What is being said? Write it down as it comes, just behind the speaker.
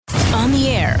On the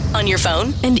air, on your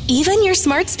phone, and even your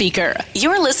smart speaker.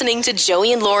 You're listening to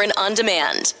Joey and Lauren On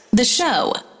Demand. The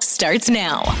show starts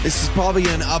now. This is probably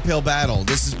an uphill battle.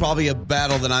 This is probably a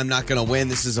battle that I'm not going to win.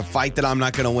 This is a fight that I'm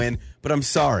not going to win. But I'm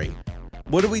sorry.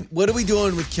 What are we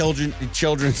doing with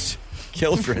children's?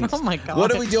 Oh my God.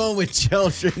 What are we doing with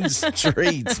children's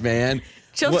treats, man?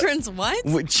 Children's what?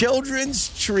 With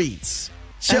children's treats.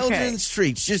 Children's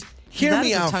treats. Just hear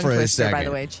me out for a second. By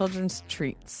the way, children's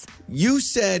treats. You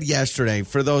said yesterday,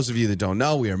 for those of you that don't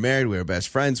know, we are married, we are best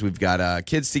friends, we've got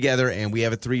kids together, and we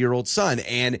have a 3-year-old son.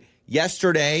 And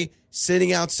yesterday,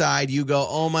 sitting outside, you go,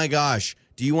 oh my gosh,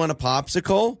 do you want a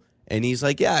popsicle? And he's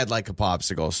like, yeah, I'd like a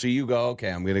popsicle. So you go, okay,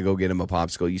 I'm going to go get him a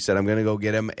popsicle. You said, I'm going to go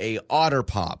get him a Otter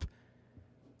Pop.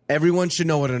 Everyone should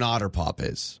know what an Otter Pop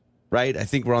is, right? I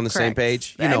think we're on the same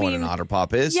page. You know what an Otter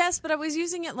Pop is. Yes, but I was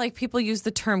using it like people use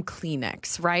the term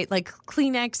Kleenex, right? Like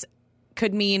Kleenex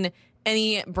could mean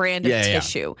any brand of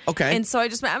tissue. Okay. And so I'm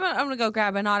going to go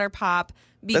grab an Otter Pop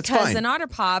because an Otter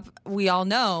Pop, we all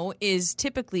know, is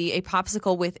typically a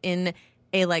popsicle within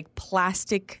a like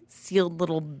plastic sealed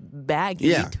little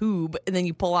baggy tube, and then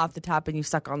you pull off the top and you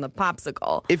suck on the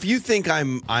popsicle. If you think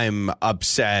I'm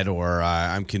upset or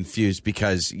I'm confused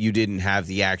because you didn't have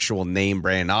the actual name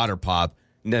brand Otter Pop,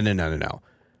 no.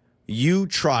 You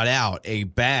trot out a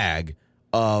bag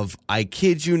of, I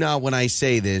kid you not when I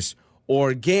say this,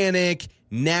 organic,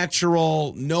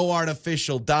 natural, no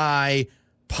artificial dye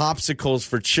popsicles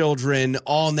for children,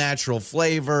 all natural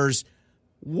flavors.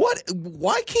 What?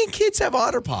 Why can't kids have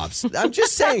Otter Pops? I'm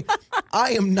just saying,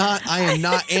 I am not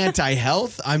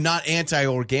anti-health. I'm not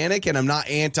anti-organic, and I'm not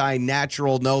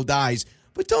anti-natural, no dyes.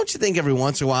 But don't you think every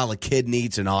once in a while a kid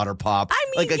needs an Otter Pop? I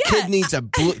mean, like a kid needs a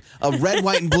red,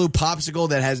 white, and blue popsicle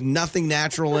that has nothing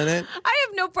natural in it? I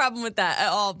have no problem with that at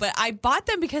all. But I bought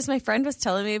them because my friend was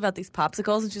telling me about these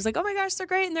popsicles, and she's like, oh my gosh, they're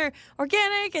great, and they're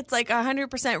organic. It's like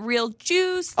 100% real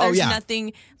juice. There's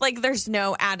nothing, like there's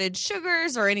no added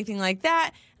sugars or anything like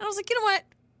that. And I was like, you know what?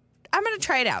 I'm going to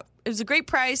try it out. It was a great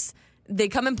price. They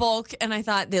come in bulk, and I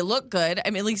thought they look good. I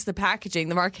mean, at least the packaging,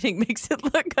 the marketing makes it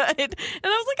look good. And I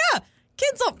was like,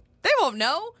 kids won't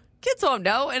know. Kids won't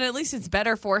know. And at least it's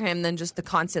better for him than just the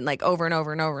constant, like, over and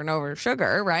over and over and over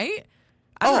sugar, right?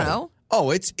 I don't know. Oh,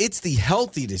 it's the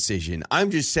healthy decision. I'm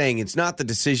just saying it's not the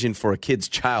decision for a kid's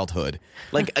childhood.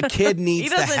 Like a kid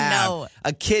needs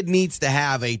a kid needs to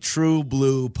have a true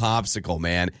blue popsicle,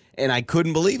 man. And I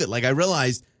couldn't believe it. Like I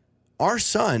realized our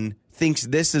son thinks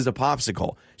this is a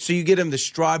popsicle. So you get him the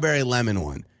strawberry lemon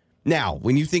one. Now,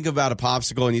 when you think about a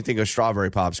popsicle and you think of strawberry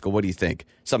popsicle, what do you think?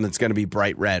 Something that's going to be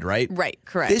bright red, right? Right,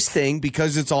 correct. This thing,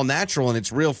 because it's all natural and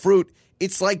it's real fruit,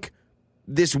 it's like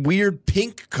this weird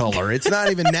pink color. It's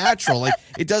not even natural. Like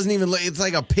it doesn't even look. It's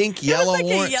like a pink, yellow, it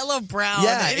was like a yellow brown.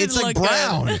 Yeah, it's like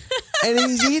brown. And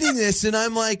he's eating this, and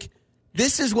I'm like,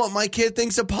 this is what my kid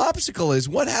thinks a popsicle is.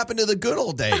 What happened to the good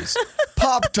old days?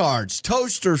 Pop-Tarts,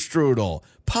 toaster strudel,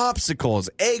 popsicles,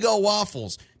 Eggo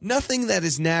waffles. Nothing that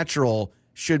is natural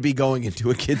should be going into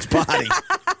a kid's body.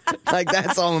 Like,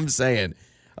 that's all I'm saying.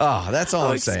 Oh, that's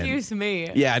all I'm saying. Excuse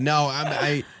me. Yeah, no,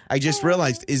 I just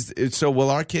realized, so will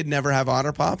our kid never have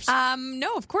Otter Pops?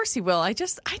 No, of course he will. I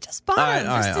just bought them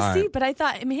just to see. But I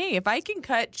thought, hey, if I can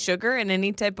cut sugar in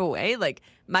any type of way, like,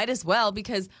 might as well,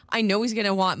 because I know he's going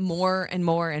to want more and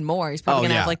more and more. He's probably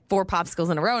going to have like 4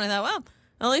 popsicles in a row. And I thought, well,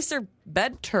 at least they're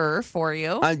better for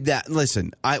you.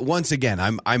 Listen, once again,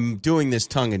 I'm doing this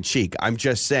tongue in cheek. I'm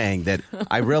just saying that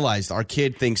I realized our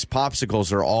kid thinks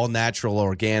popsicles are all natural,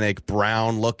 organic,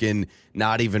 brown looking,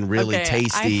 not even really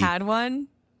tasty. I had one.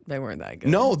 They weren't that good.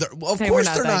 No, of course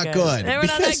they're not good. They were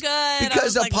not that good.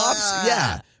 Because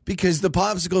the because the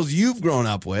popsicles you've grown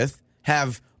up with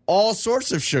have all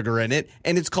sorts of sugar in it,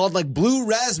 and it's called like blue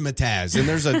razzmatazz, and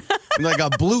there's a like a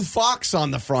blue fox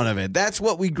on the front of it. That's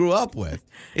what we grew up with.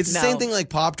 It's the same thing like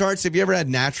Pop-Tarts. Have you ever had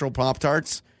natural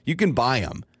Pop-Tarts? You can buy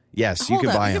them. Yes, you can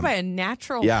buy them. You can buy a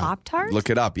natural Pop-Tart? Look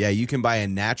it up. Yeah, you can buy a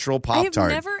natural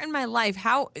Pop-Tart. I have never in my life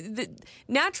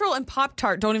natural and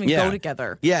Pop-Tart don't even go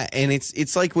together. Yeah, and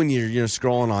it's like when you're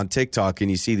scrolling on TikTok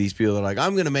and you see these people that are like,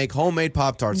 I'm going to make homemade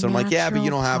Pop-Tarts. And I'm like, yeah, but you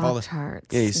don't have all the...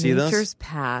 Yeah, you see those? Nature's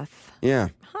Path. Yeah.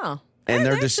 Huh. And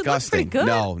they're disgusting.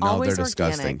 No, Always they're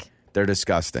disgusting. Organic. They're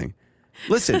disgusting.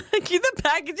 Listen. The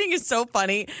packaging is so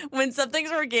funny. When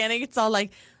something's organic, it's all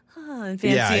like... and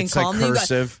fancy and it's calm. Like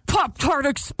cursive. Pop-Tart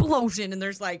explosion, and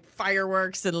there's like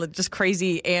fireworks and just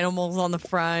crazy animals on the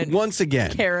front. Once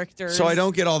again, characters. So I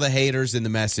don't get all the haters in the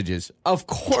messages. Of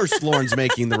course, Lauren's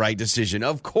making the right decision.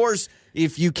 Of course,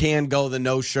 if you can go the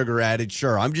no sugar added,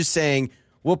 sure. I'm just saying,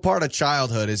 what part of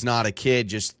childhood is not a kid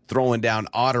just throwing down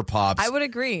Otter Pops? I would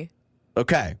agree.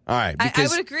 Okay, all right. I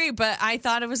would agree, but I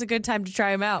thought it was a good time to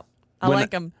try them out. I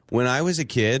like them. When I was a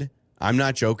kid, I'm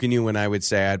not joking you when I would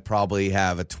say I'd probably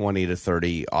have a 20 to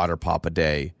 30 Otter Pop a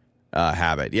day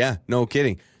habit. Yeah, no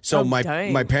kidding. So my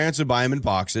parents would buy them in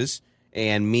boxes,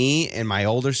 and me and my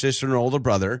older sister and older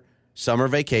brother, summer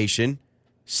vacation,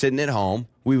 sitting at home,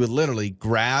 we would literally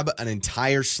grab an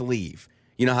entire sleeve.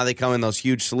 You know how they come in those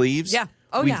huge sleeves? Yeah.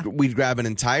 We'd grab an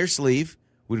entire sleeve.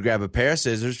 We'd grab a pair of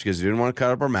scissors because we didn't want to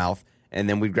cut up our mouth. And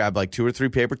then we'd grab like 2 or 3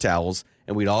 paper towels,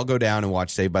 and we'd all go down and watch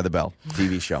Saved by the Bell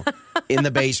TV show. In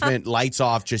the basement, lights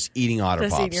off, just eating Otter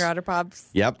Pops. Just eating your Otter Pops?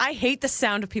 Yep. I hate the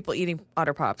sound of people eating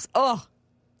Otter Pops. Oh,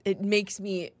 it makes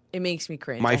me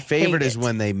cringe. My favorite is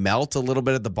when they melt a little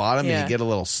bit at the bottom and you get a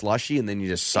little slushy, and then you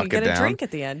just suck it down. You get a drink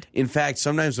at the end. In fact,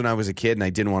 sometimes when I was a kid and I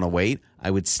didn't want to wait,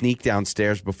 I would sneak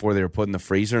downstairs before they were put in the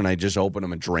freezer, and I'd just open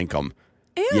them and drink them.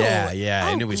 Ew. Yeah,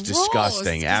 and it was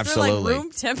disgusting. Absolutely. They're like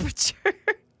room temperature.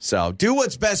 So do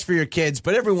what's best for your kids,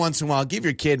 but every once in a while, give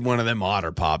your kid one of them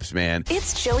Otter Pops, man.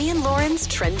 It's Joey and Lauren's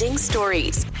Trending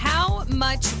Stories. How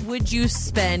much would you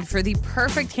spend for the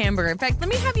perfect hamburger? In fact, let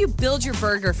me have you build your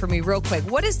burger for me real quick.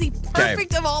 What is the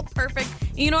perfect of all perfect?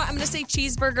 You know what? I'm going to say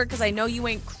cheeseburger because I know you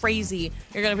ain't crazy.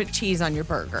 You're going to put cheese on your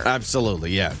burger. Absolutely,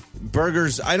 yeah.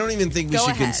 Burgers, I don't even think we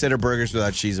should consider burgers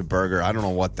without cheese a burger. I don't know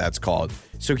what that's called.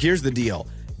 So here's the deal.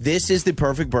 This is the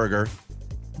perfect burger.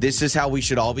 This is how we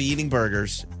should all be eating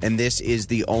burgers, and this is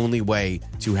the only way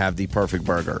to have the perfect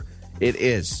burger. It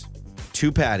is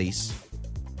 2 patties,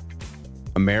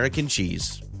 American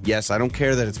cheese. Yes, I don't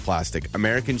care that it's plastic.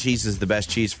 American cheese is the best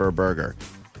cheese for a burger.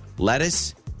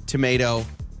 Lettuce, tomato,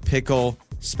 pickle,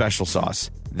 special sauce.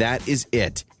 That is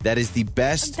it. That is the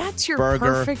best perfect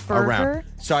burger around.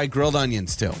 Sorry, grilled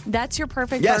onions too. That's your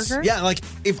perfect burger? Yeah, like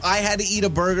if I had to eat a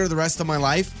burger the rest of my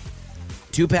life,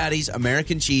 2 patties,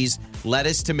 American cheese,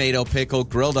 lettuce, tomato, pickle,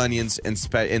 grilled onions,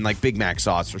 and like Big Mac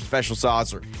sauce or special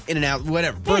sauce or In-N-Out,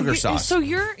 whatever, burger sauce. So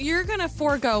you're going to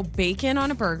forego bacon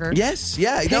on a burger? Yes,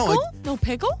 yeah. Pickle? No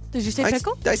pickle? Did you say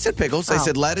pickle? I said pickles. I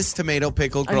said lettuce, tomato,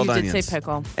 pickle, grilled onions. You did say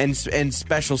pickle. And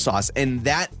special sauce. And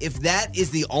if that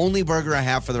is the only burger I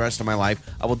have for the rest of my life,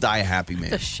 I will die a happy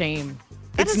man. It's a shame.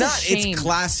 It's not. It's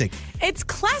classic. It's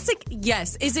classic,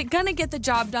 yes. Is it going to get the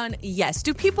job done? Yes.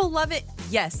 Do people love it?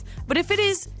 Yes. But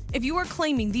if you are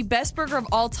claiming the best burger of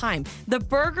all time, the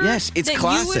burger that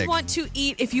you would want to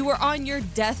eat if you were on your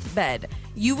deathbed,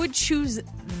 you would choose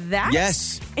that?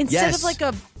 Yes. Instead of like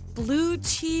a blue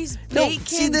cheese,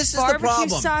 bacon, barbecue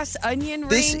sauce, onion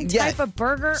ring type of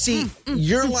burger. See,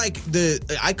 you're like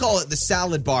I call it the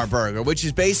salad bar burger, which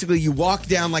is basically you walk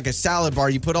down like a salad bar,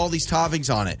 you put all these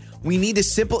toppings on it. We need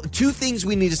two things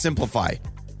we need to simplify.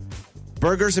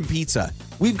 Burgers and pizza.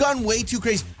 We've gone way too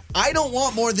crazy. I don't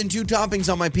want more than 2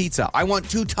 toppings on my pizza. I want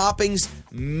 2 toppings,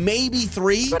 maybe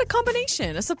 3. What a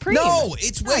combination. A Supreme. No,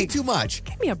 it's way too much.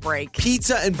 Give me a break.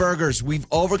 Pizza and burgers. We've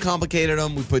overcomplicated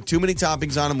them. We put too many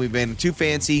toppings on them. We've made them too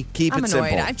fancy. Keep it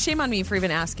simple. Shame on me for even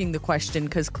asking the question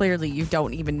because clearly you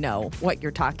don't even know what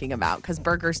you're talking about because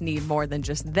burgers need more than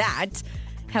just that.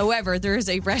 However, there is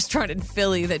a restaurant in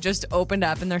Philly that just opened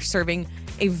up and they're serving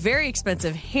a very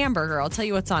expensive hamburger. I'll tell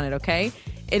you what's on it, okay?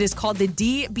 It is called the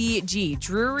DBG,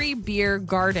 Drury Beer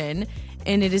Garden,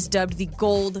 and it is dubbed the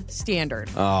Gold Standard.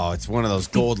 Oh, it's one of those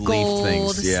gold leaf things.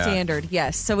 Gold Standard,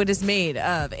 yes. So it is made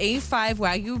of A5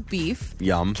 Wagyu beef.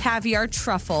 Yum. Caviar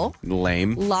truffle.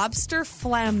 Lame. Lobster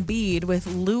flambéed with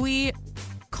Louis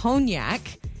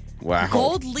Cognac. Wow.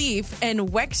 Gold leaf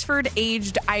and Wexford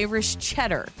aged Irish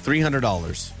cheddar.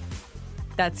 $300.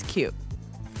 That's cute.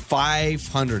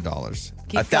 $500.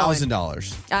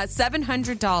 $1,000.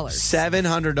 $700.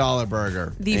 $700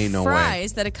 burger. The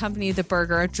fries that accompany the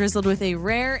burger are drizzled with a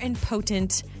rare and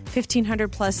potent 1,500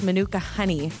 plus Manuka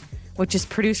honey, which is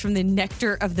produced from the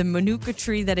nectar of the Manuka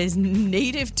tree that is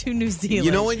native to New Zealand.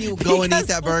 You know when you go and eat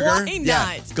that burger? Why not?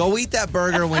 Yeah, go eat that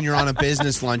burger when you're on a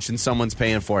business lunch and someone's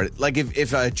paying for it. Like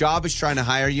if a job is trying to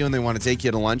hire you and they want to take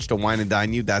you to lunch to wine and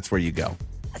dine you, that's where you go.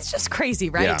 That's just crazy,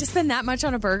 right? Yeah. To spend that much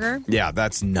on a burger? Yeah,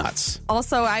 that's nuts.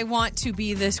 Also, I want to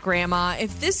be this grandma.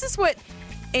 If this is what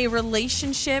a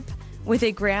relationship with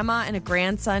a grandma and a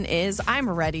grandson is, I'm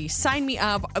ready. Sign me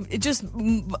up. Just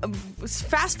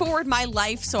fast forward my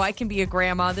life so I can be a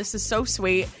grandma. This is so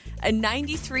sweet. A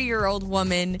 93-year-old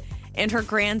woman and her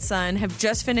grandson have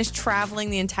just finished traveling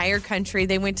the entire country.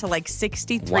 They went to like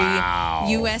 63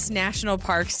 U.S. national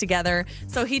parks together.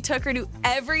 So he took her to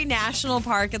every national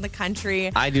park in the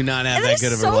country. I do not have that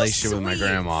good of a relationship with my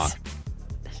grandma.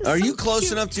 Are you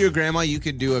close enough to your grandma you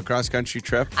could do a cross-country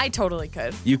trip? I totally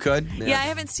could. You could? Yeah, I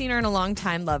haven't seen her in a long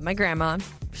time. Love my grandma.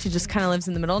 She just kind of lives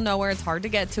in the middle of nowhere. It's hard to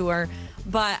get to her.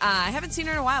 But I haven't seen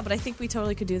her in a while, but I think we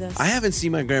totally could do this. I haven't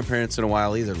seen my grandparents in a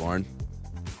while either, Lauren,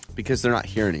 because they're not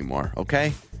here anymore,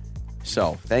 okay?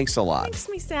 So thanks a lot. Makes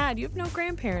me sad. You have no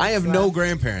grandparents. I have left. no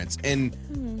grandparents. And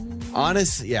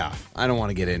honest, I don't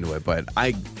want to get into it, but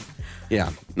let's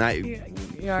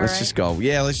just go.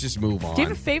 Yeah, let's just move on. Do you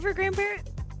have a favorite grandparent?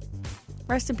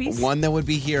 Rest in peace. One that would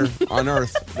be here on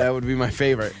Earth. That would be my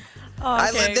favorite. Oh,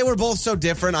 okay. They were both so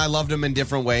different. I loved them in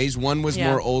different ways. One was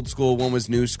more old school. One was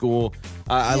new school.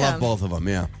 I love both of them,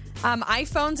 yeah.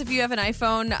 iPhones, if you have an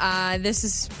iPhone, this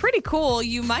is pretty cool.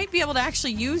 You might be able to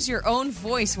actually use your own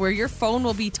voice where your phone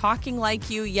will be talking like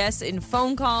you. Yes, in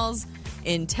phone calls,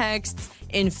 in texts,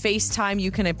 in FaceTime.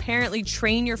 You can apparently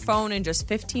train your phone in just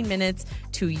 15 minutes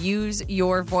to use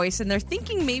your voice. And they're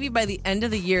thinking maybe by the end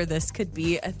of the year, this could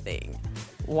be a thing.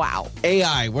 Wow.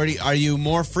 AI, are you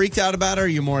more freaked out about it or are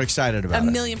you more excited about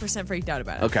it? 1,000,000% freaked out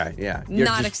about it. Okay, yeah.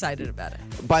 Not excited about it.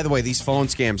 By the way, these phone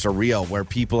scams are real where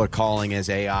people are calling as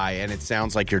AI and it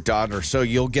sounds like your daughter. So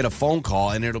you'll get a phone call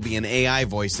and it'll be an AI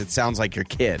voice that sounds like your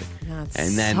kid. That's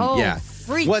and then,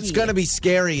 freaky. What's going to be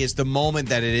scary is the moment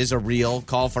that it is a real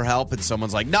call for help and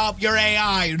someone's like, nope, you're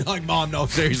AI. You're like, Mom, no,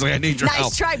 seriously, I need your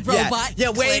help. Nice try, robot. Yeah,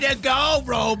 way to go,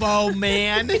 Robo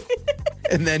Man.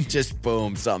 And then just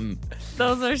boom, something.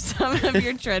 Those are some of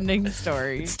your trending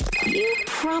stories. You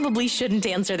probably shouldn't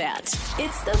answer that.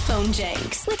 It's the Phone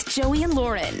Janks with Joey and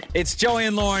Lauren. It's Joey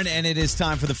and Lauren, and it is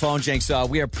time for the Phone Janks.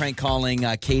 We are prank calling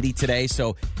Katie today.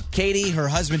 So Katie, her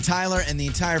husband Tyler, and the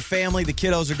entire family, the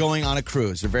kiddos, are going on a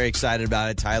cruise. They're very excited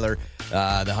about it. Tyler,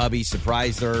 the hubby,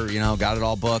 surprised her, got it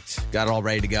all booked, got it all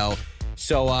ready to go.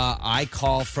 So I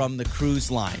call from the cruise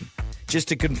line just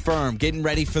to confirm, getting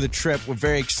ready for the trip. We're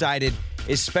very excited,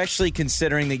 especially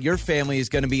considering that your family is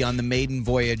going to be on the maiden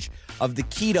voyage of the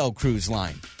Keto Cruise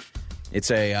Line.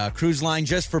 It's a cruise line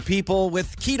just for people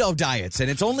with keto diets, and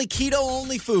it's only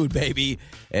keto-only food, baby.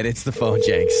 And it's the Phone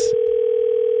Janks.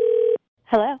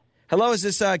 Hello? Hello, is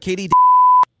this Katie?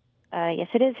 Yes,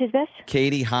 it is. Who's this?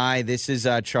 Katie, hi. This is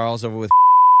Charles over with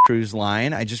Cruise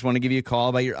Line. I just want to give you a call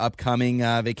about your upcoming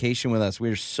vacation with us.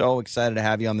 We're so excited to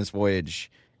have you on this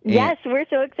voyage. Yes, we're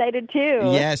so excited too.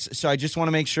 Yes, so I just want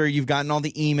to make sure you've gotten all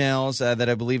the emails that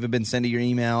I believe have been sent to your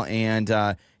email, and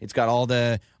it's got all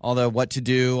the what to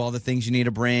do, all the things you need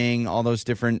to bring, all those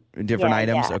different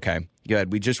items. Yeah. Okay,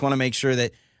 good. We just want to make sure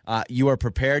that you are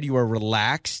prepared, you are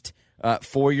relaxed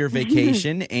for your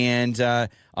vacation, and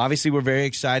obviously we're very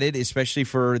excited, especially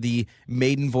for the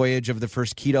maiden voyage of the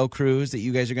first keto cruise that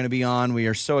you guys are going to be on. We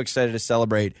are so excited to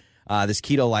celebrate this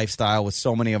keto lifestyle with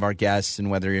so many of our guests,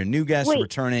 and whether you're a new guest or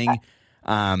returning,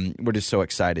 we're just so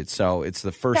excited. So it's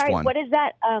the first one. What is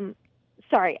that?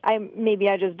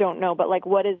 I just don't know, but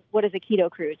what is a keto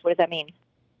cruise? What does that mean?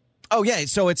 Oh yeah,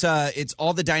 so it's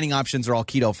all the dining options are all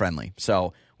keto friendly.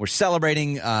 So we're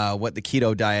celebrating what the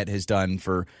keto diet has done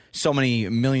for so many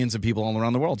millions of people all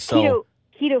around the world. So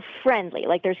keto friendly,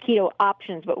 there's keto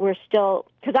options, but we're still,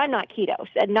 because I'm not keto,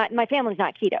 and my family's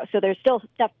not keto, so there's still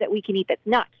stuff that we can eat that's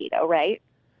not keto, right?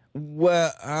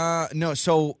 Well, no.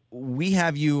 So we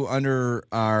have you under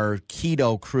our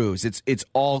keto cruise. It's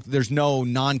all, there's no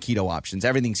non-keto options.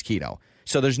 Everything's keto.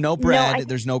 So there's no bread.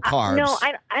 There's no carbs. No,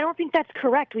 I don't think that's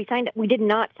correct. We did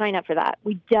not sign up for that.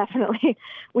 We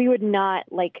would not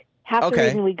half the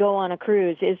reason we go on a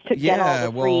cruise is to get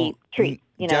all the free treats.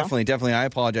 Definitely. I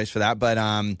apologize for that, but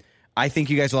I think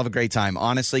you guys will have a great time.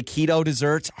 Honestly, keto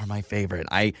desserts are my favorite.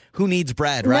 Who needs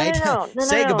bread, right? No,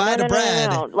 Say goodbye to bread.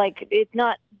 No. It's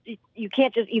not. You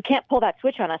can't pull that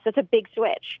switch on us. That's a big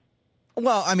switch.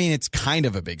 Well, I mean, it's kind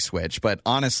of a big switch, but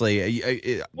honestly,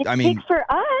 it's big for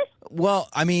us. Well,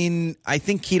 I mean, I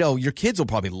think keto, your kids will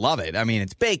probably love it. I mean,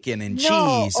 it's bacon and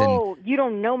cheese. Oh, you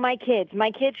don't know my kids.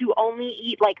 My kids who only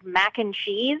eat mac and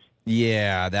cheese.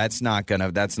 Yeah, that's not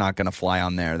gonna fly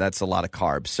on there. That's a lot of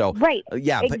carbs. So right,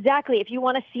 exactly. If you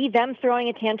want to see them throwing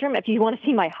a tantrum, if you want to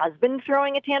see my husband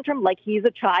throwing a tantrum like he's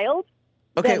a child,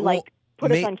 then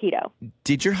put us on keto.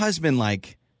 Did your husband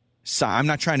I'm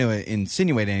not trying to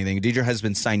insinuate anything. Did your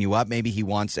husband sign you up? Maybe he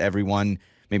wants everyone.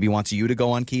 Maybe he wants you to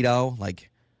go on keto.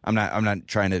 I'm not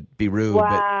trying to be rude.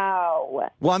 Wow.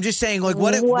 Well, I'm just saying,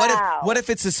 what if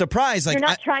it's a surprise? You're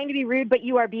not trying to be rude, but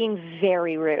you are being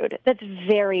very rude. That's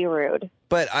very rude.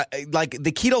 But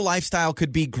the keto lifestyle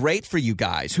could be great for you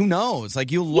guys. Who knows?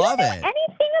 You'll love it.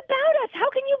 Anything about us? How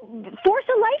can you force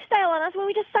a lifestyle on us when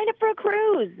we just signed up for a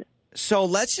cruise? So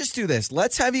let's just do this.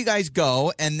 Let's have you guys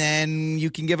go, and then you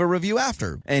can give a review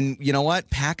after. And you know what?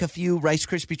 Pack a few Rice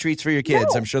Krispie treats for your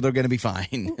kids. No. I'm sure they're going to be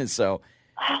fine. So.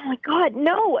 Oh my God,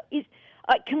 no!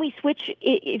 Can we switch?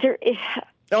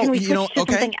 Can we switch to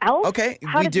something else? Okay,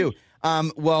 we do.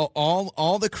 Well,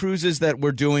 all the cruises that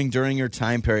we're doing during your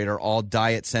time period are all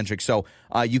diet centric. So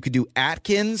you could do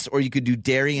Atkins, or you could do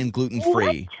dairy and gluten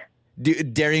free.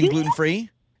 Dairy and gluten free.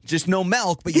 Just no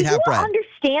milk, but you'd have bread. Do you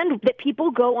understand that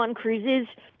people go on cruises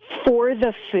for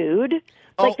the food?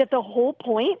 Like that the whole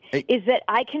point is that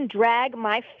I can drag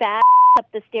my fat up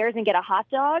the stairs and get a hot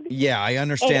dog? Yeah, I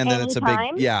understand that it's a big...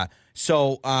 Yeah.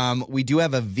 So we do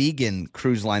have a vegan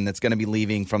cruise line that's going to be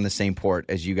leaving from the same port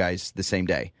as you guys the same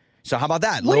day. So how about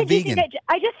that? Little vegan.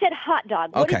 I just said hot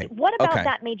dog. What about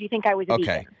that made you think I was a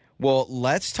vegan? Well,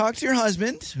 let's talk to your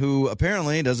husband, who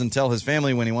apparently doesn't tell his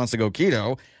family when he wants to go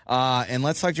keto. And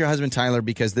let's talk to your husband, Tyler,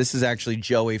 because this is actually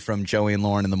Joey from Joey and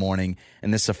Lauren in the Morning,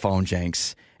 and this is a phone,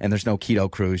 Jenks. And there's no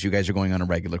keto cruise. You guys are going on a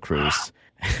regular cruise.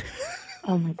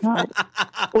 Oh, my God.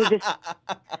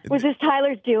 Was this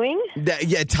Tyler's doing?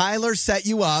 Yeah, Tyler set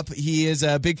you up. He is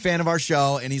a big fan of our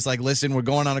show, and he's like, listen, we're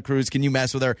going on a cruise. Can you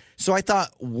mess with her? So I thought,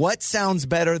 what sounds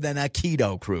better than a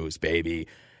keto cruise, baby?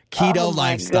 Keto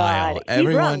lifestyle. God.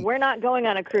 He's wrong. We're not going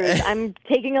on a cruise. I'm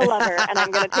taking a lover, and I'm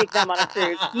going to take them on a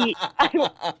cruise.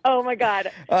 Oh, my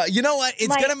God. You know what?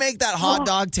 It's going to make that hot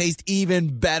dog taste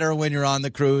even better when you're on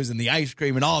the cruise and the ice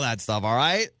cream and all that stuff, all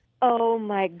right? Oh,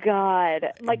 my God.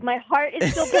 Like, my heart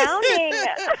is still pounding.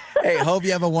 Hey, hope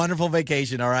you have a wonderful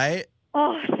vacation, all right?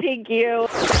 Oh, thank you.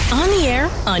 On the air,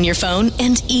 on your phone,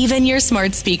 and even your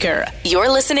smart speaker.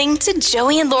 You're listening to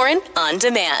Joey and Lauren on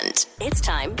demand. It's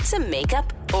time to make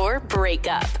up or break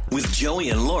up. With Joey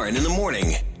and Lauren in the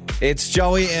morning. It's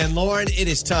Joey and Lauren. It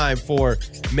is time for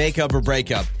Makeup or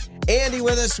Breakup. Andy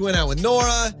with us, went out with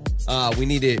Nora. We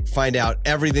need to find out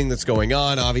everything that's going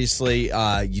on. Obviously,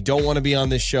 you don't want to be on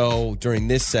this show during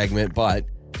this segment, but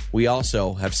we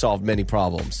also have solved many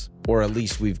problems, or at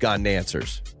least we've gotten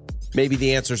answers. Maybe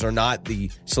the answers are not the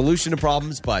solution to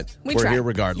problems, but we're here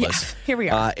regardless. Yeah, here we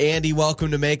are. Andy,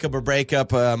 welcome to Makeup or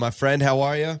Breakup. My friend, how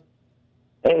are you?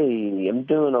 Hey, I'm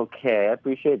doing okay. I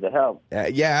appreciate the help.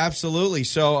 Yeah, absolutely.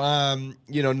 So,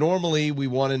 normally we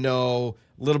want to know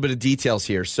a little bit of details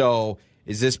here. So,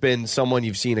 has this been someone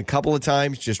you've seen a couple of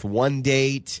times, just one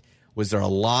date? Was there a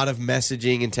lot of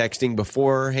messaging and texting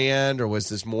beforehand, or was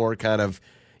this more kind of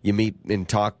you meet and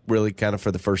talk really kind of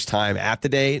for the first time at the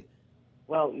date?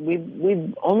 Well,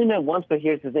 we've only met once, but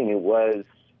here's the thing. It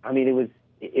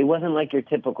wasn't like your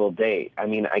typical date. I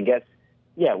mean, I guess,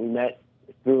 yeah, we met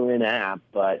through an app,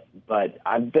 but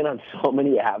I've been on so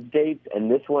many app dates,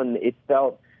 and this one, it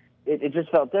just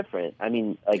felt different. I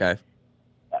mean, like, okay.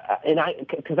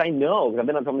 Because I know, because I've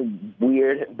been on so many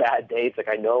weird, bad dates, like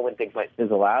I know when things might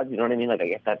fizzle out, you know what I mean? Like I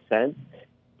get that sense.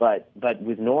 But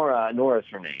with Nora's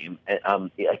her name,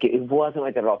 like it wasn't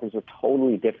like that at all. Things were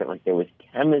totally different. Like there was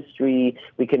chemistry.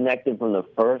 We connected from the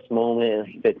first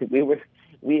moment. We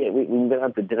went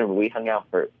out to dinner. We hung out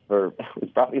for it was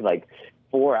probably like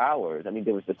 4 hours. I mean,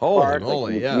 there was this spark.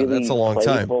 Holy, yeah, really that's a long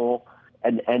playful.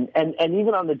 Time. And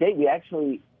even on the date, we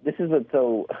actually, this is what's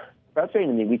so frustrating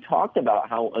to me. We talked about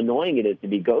how annoying it is to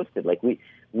be ghosted. Like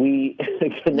we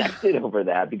connected over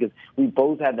that because we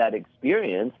both had that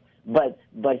experience. But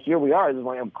here we are. This is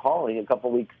why I'm calling a couple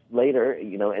weeks later,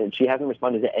 and she hasn't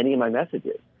responded to any of my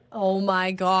messages. Oh,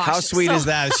 my gosh. How sweet is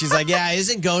that? She's like, yeah,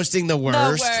 isn't ghosting the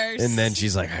worst? And then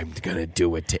she's like, I'm going to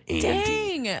do it to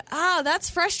Andy. Dang.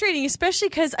 That's frustrating, especially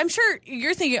because I'm sure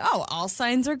you're thinking, all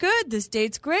signs are good. This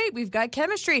date's great. We've got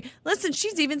chemistry. Listen,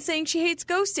 she's even saying she hates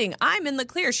ghosting. I'm in the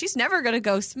clear. She's never going to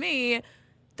ghost me. ...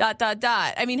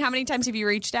 I mean, how many times have you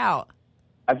reached out?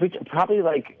 I've reached probably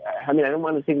I don't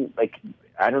want to seem like,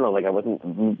 I don't know, like I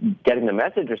wasn't getting the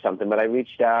message or something, but I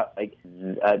reached out like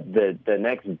the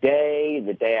next day,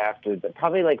 the day after,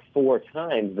 probably like 4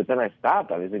 times, but then I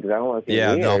stopped, obviously, because I don't want to seem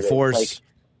weird. No, force.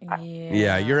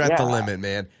 Yeah, you're at the limit,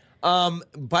 man.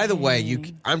 By the way,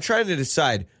 I'm trying to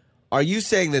decide, are you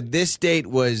saying that this date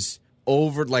was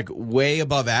over, like way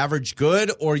above average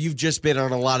good, or you've just been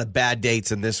on a lot of bad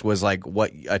dates and this was like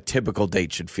what a typical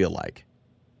date should feel like?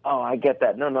 Oh, I get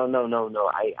that. No.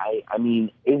 I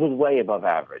mean, it was way above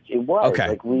average. It was. Okay.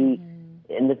 Like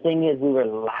and the thing is, we were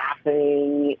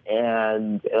laughing,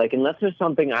 and like, unless there's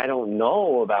something I don't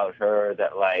know about her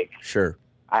that, like, sure,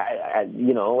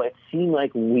 it seemed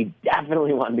like we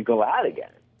definitely wanted to go out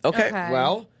again. Okay.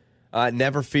 Well,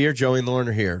 never fear, Joey and Lauren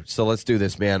are here, so let's do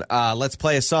this, man. Let's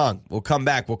play a song. We'll come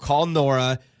back. We'll call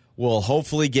Nora. We'll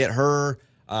hopefully get her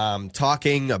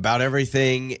talking about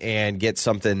everything and get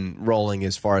something rolling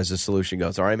as far as the solution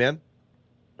goes. All right, man?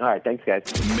 All right. Thanks, guys.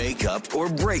 Makeup or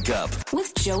breakup.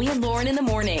 With Joey and Lauren in the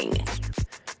morning.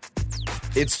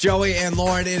 It's Joey and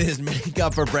Lauren. It is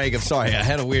Makeup or Breakup. Sorry, I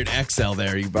had a weird XL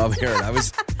there. You probably heard.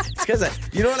 It's because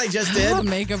you know what I just did?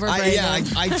 Makeup or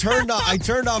breakup. I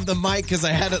turned off the mic because I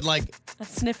had it like a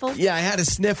sniffle. Yeah, I had a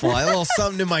sniffle. I had a little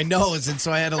something in my nose, and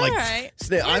so I had to like. All right.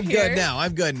 I'm good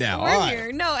now. We're All right.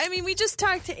 here. No, I mean we just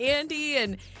talked to Andy,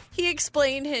 and he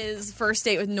explained his first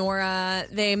date with Nora.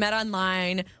 They met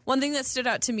online. One thing that stood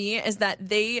out to me is that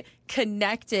they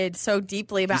connected so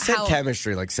deeply about how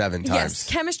chemistry like 7 times. Yes,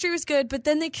 chemistry was good, but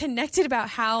then they connected about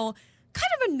how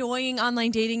kind of annoying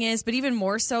online dating is, but even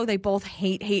more so, they both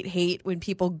hate when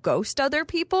people ghost other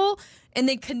people. And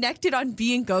they connected on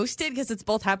being ghosted because it's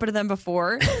both happened to them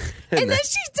before. And then she does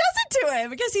it to him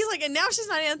because he's like, and now she's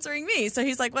not answering me. So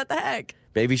he's like, what the heck?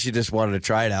 Maybe she just wanted to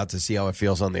try it out to see how it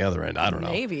feels on the other end. I don't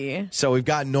know. Maybe. So we've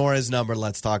got Nora's number.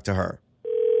 Let's talk to her.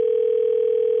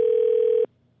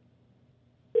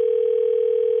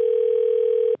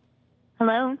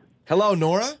 Hello? Hello,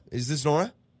 Nora? Is this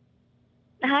Nora?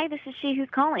 Hi, this is she. Who's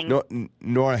calling?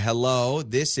 Nora, hello.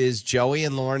 This is Joey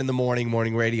and Lauren in the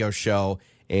morning radio show.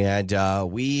 And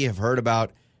we have heard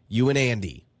about you and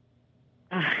Andy.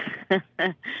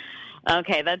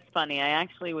 Okay, that's funny. I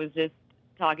actually was just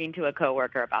talking to a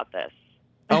coworker about this.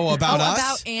 Oh, about us?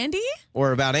 About Andy?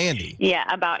 Or about Andy? Yeah,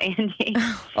 about Andy.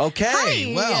 Okay,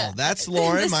 Hi. well, that's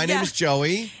Lauren. My name is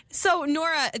Joey. So,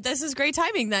 Nora, this is great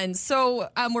timing then. So,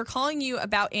 we're calling you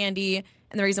about Andy,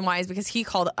 and the reason why is because he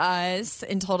called us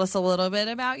and told us a little bit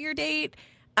about your date,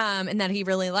 and that he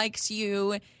really likes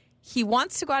you. He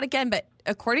wants to go out again, but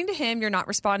according to him, you're not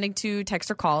responding to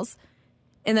text or calls.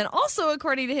 And then also,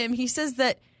 according to him, he says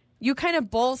that you kind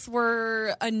of both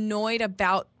were annoyed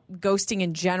about ghosting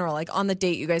in general. Like on the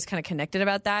date, you guys kind of connected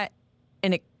about that.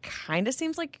 And it kind of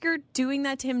seems like you're doing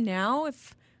that to him now,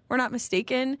 if we're not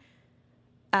mistaken.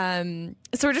 So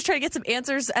we're just trying to get some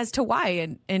answers as to why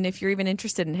and if you're even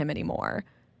interested in him anymore.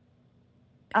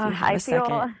 I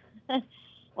feel...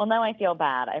 Well, now I feel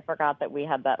bad. I forgot that we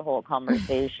had that whole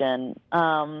conversation.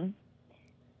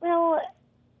 Well,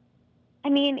 I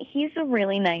mean, he's a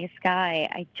really nice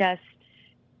guy.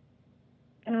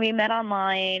 And we met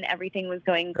online. Everything was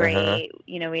going great. Uh-huh.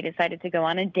 You know, we decided to go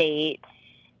on a date.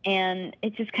 And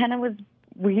it just kind of was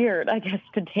weird, I guess,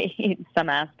 to date in some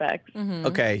aspects. Mm-hmm.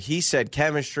 Okay, he said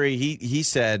chemistry. He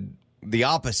said the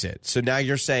opposite. So now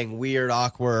you're saying weird,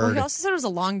 awkward. Well, he also said it was a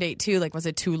long date, too. Like, was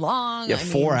it too long? Yeah,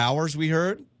 4 hours, we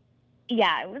heard?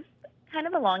 Yeah, it was kind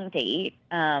of a long date.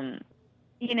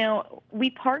 You know, we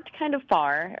parked kind of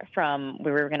far from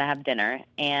where we were going to have dinner.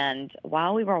 And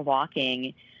while we were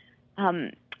walking,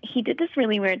 he did this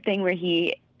really weird thing where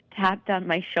he tapped on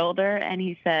my shoulder and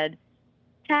he said,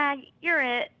 "Tag, you're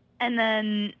it." And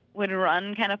then would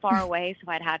run kind of far away.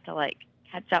 So I'd have to like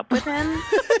catch up with him.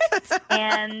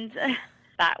 And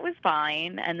that was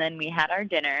fine. And then we had our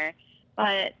dinner.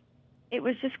 But it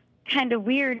was just kind of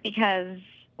weird because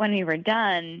when we were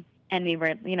done and we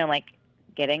were, you know, like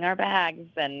getting our bags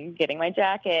and getting my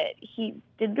jacket, he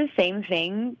did the same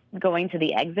thing going to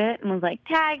the exit and was like,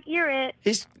 "Tag, you're it."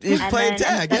 He's playing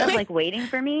tag. Instead of like waiting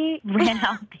for me, ran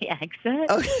out the exit.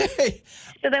 Okay.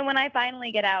 So then when I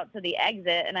finally get out to the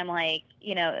exit and I'm like,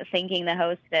 you know, thanking the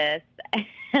hostess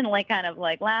and like kind of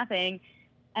like laughing,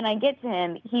 and I get to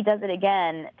him, he does it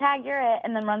again, "Tag, you're it,"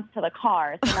 and then runs to the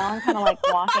car. So now I'm kind of like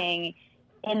walking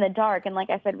in the dark. And like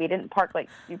I said, we didn't park like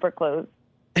super close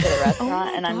to the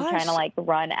restaurant, and I'm trying to like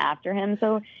run after him.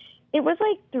 So it was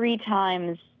like 3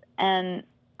 times, and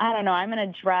I don't know, I'm in a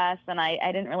dress, and I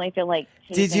didn't really feel like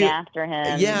chasing after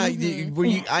him. Yeah,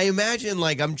 I imagine,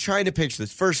 like, I'm trying to picture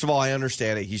this. First of all, I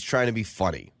understand it. He's trying to be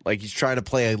funny. Like, he's trying to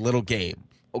play a little game.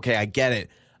 Okay, I get it.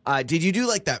 Did you do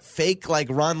like that fake like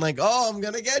run, like, "Oh, I'm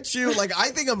gonna get you"? Like, I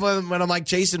think of when I'm like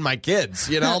chasing my kids,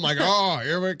 you know, I'm like, "Oh,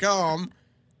 here we come."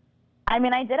 I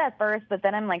mean, I did at first, but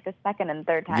then I'm like the second and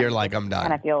third time. You're like, I'm done.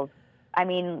 Kind of feels. I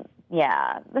mean,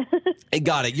 yeah. I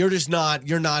got it. You're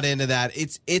not into that.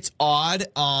 It's odd,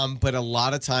 but a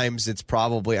lot of times it's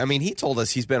probably, I mean, he told us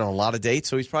he's been on a lot of dates,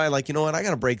 so he's probably like, you know what, I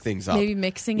got to break things up. Maybe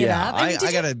mixing it up. I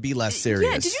got to be less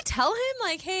serious. Yeah, did you tell him,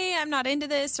 like, "Hey, I'm not into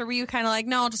this," or were you kind of like,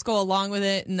 "No, I'll just go along with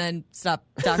it,and then stop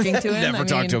talking to him"? Never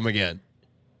talk to him again.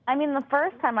 I mean, the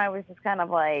first time I was just kind of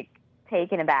like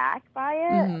taken aback by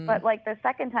it, but like the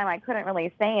second time I couldn't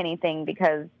really say anything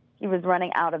because he was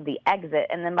running out of the exit,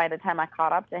 and then by the time I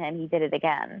caught up to him, he did it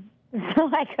again. So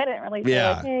I couldn't really say,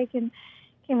 "Okay, can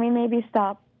we maybe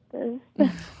stop this?"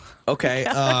 Okay.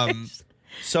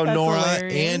 So That's Nora,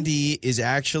 hilarious. Andy is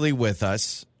actually with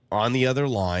us on the other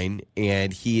line,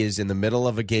 and he is in the middle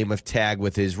of a game of tag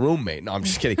with his roommate. No, I'm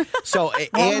just kidding. So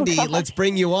Andy, let's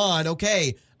bring you on.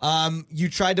 Okay. You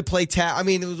tried to play tag. I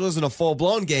mean, it wasn't a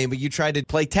full-blown game, but you tried to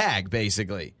play tag,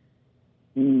 basically.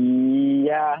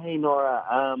 Yeah. Hey, Nora.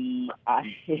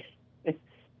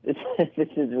 This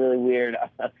is really weird.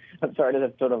 I'm sorry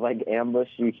to sort of like ambush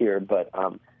you here, but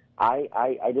I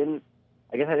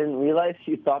guess I didn't realize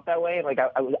you thought that way. Like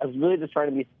I was really just trying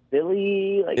to be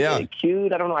silly, like really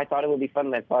cute. I don't know. I thought it would be fun,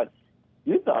 and I thought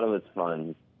you thought it was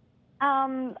fun.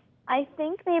 I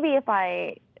think maybe if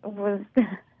I was,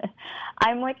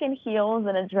 I'm like in heels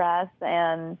and a dress,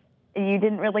 and you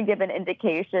didn't really give an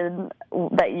indication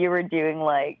that you were doing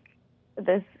like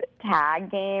this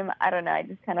tag game. I don't know. I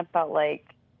just kind of felt like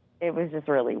it was just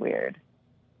really weird.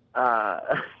 I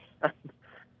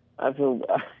feel,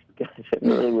 gosh, it's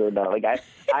really weird now. Like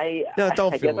no,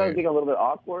 don't I feel guess weird. I was being a little bit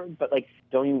awkward, but like,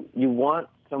 don't you want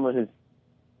someone who's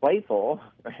playful,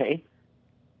 right?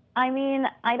 I mean,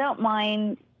 I don't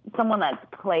mind someone that's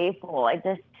playful. I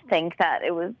just think that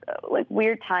it was like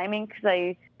weird timing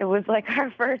because it was like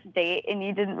our first date, and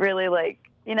you didn't really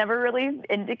you never really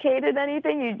indicated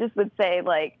anything. You just would say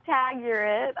like, tag, you're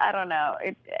it. I don't know.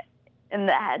 And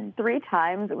that had 3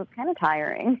 times. It was kind of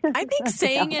tiring. I think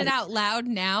saying it out loud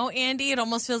now, Andy, it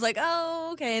almost feels like,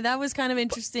 oh, okay, that was kind of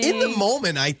interesting. In the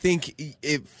moment, I think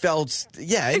it felt,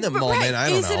 in the moment, right. I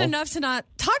don't know. Is it enough to not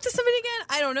talk to somebody again?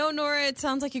 I don't know, Nora. It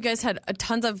sounds like you guys had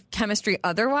tons of chemistry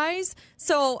otherwise.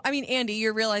 So, I mean, Andy,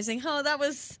 you're realizing, that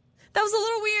was a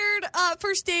little weird.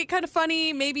 First date, kind of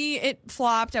funny. Maybe it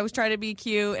flopped. I was trying to be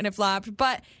cute and it flopped.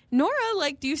 But Nora,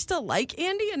 do you still like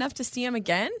Andy enough to see him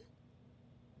again?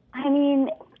 I mean,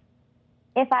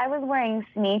 if I was wearing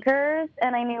sneakers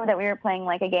and I knew that we were playing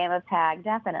like a game of tag,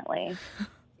 definitely.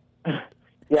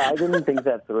 Yeah, I didn't think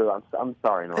that through. I'm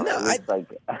sorry, Nora. No, I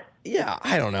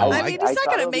don't know. I mean, he's not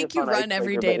going to make you run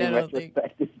every date, I don't think.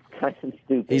 It's kind of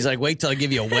stupid. He's like, wait till I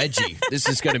give you a wedgie. This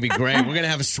is going to be great. We're going to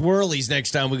have swirlies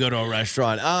next time we go to a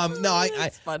restaurant.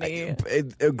 That's funny.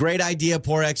 A great idea,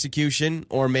 poor execution,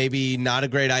 or maybe not a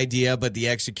great idea, but the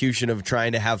execution of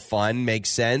trying to have fun makes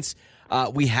sense.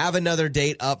 We have another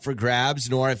date up for grabs.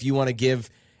 Nora, if you want to give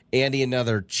Andy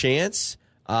another chance,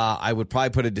 I would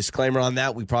probably put a disclaimer on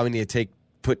that. We probably need to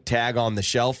put tag on the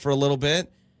shelf for a little bit.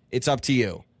 It's up to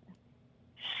you.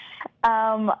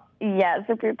 Yes,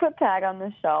 if we put tag on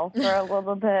the shelf for a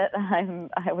little bit,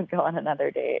 I would go on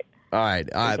another date. All right.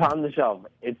 It's on the shelf.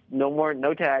 It's no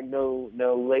tag, no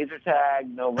laser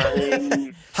tag, no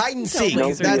running. Hide and seek.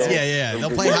 They'll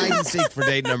play hide and seek for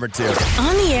date number 2.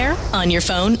 On the air, on your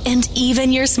phone, and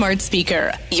even your smart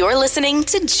speaker. You're listening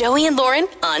to Joey and Lauren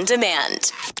on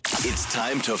demand. It's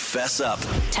time to fess up.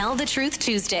 Tell the Truth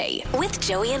Tuesday with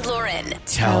Joey and Lauren.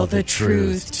 Tell the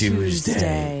Truth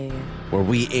Tuesday, where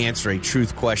we answer a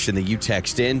truth question that you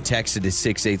text in. Text it to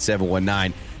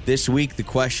 68719. This week, the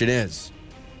question is,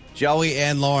 Joey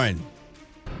and Lauren,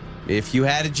 if you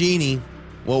had a genie,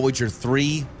 what would your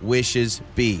 3 wishes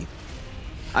be?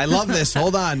 I love this.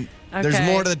 Hold on. Okay. There's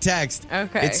more to the text.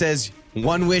 Okay. It says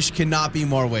 1 wish cannot be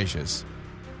more wishes.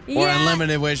 Or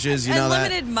unlimited wishes, you know that.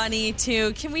 Unlimited money,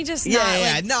 too. Can we just No,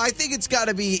 I think it's got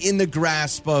to be in the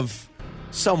grasp of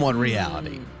somewhat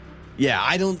reality. Yeah,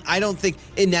 I don't think,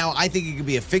 and now I think it could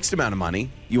be a fixed amount of money.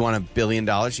 You want $1 billion,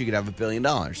 you could have $1 billion.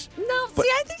 No, but,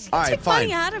 I think you can take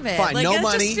money out of it. Fine, no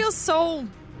money. It just feels so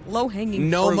low-hanging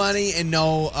No fruit. money and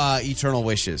no eternal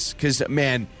wishes. Because,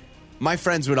 man, my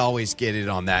friends would always get it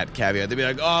on that caveat. They'd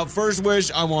be like, first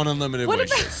wish, I want unlimited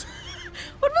wishes.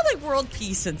 What about, world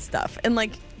peace and stuff? And,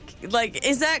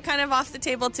 is that kind of off the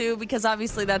table, too? Because,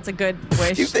 obviously, that's a good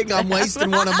wish. You think I'm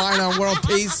wasting one of mine on world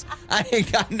peace? I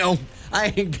ain't got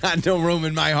no room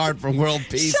in my heart for world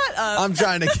peace. Shut up. I'm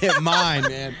trying to get mine,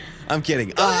 man. I'm kidding.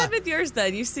 Go ahead with yours,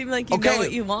 then. You seem like you know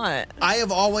what you want. I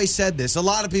have always said this. A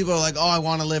lot of people are like, I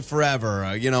want to live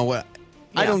forever. You know what?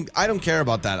 Yeah. I don't care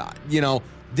about that.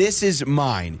 This is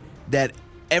mine. That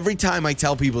every time I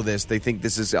tell people this, they think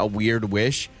this is a weird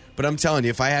wish. But I'm telling you,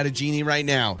 if I had a genie right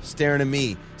now staring at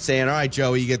me saying, all right,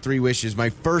 Joey, you get 3 wishes, my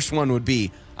first one would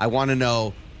be, I want to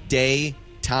know day,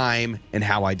 time, and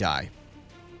how I die.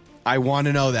 I want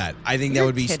to know that. I think that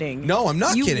would be... kidding. No, I'm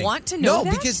not kidding. You want to know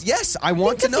that? No, because, yes, I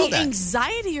want to know Think of that. the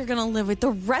anxiety you're going to live with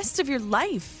the rest of your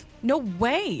life. No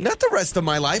way. Not the rest of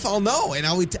my life. I'll know, and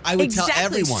I would tell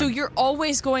everyone. So you're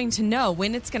always going to know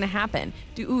when it's going to happen.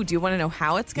 Do you want to know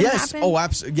how it's going to happen? Yes. Oh,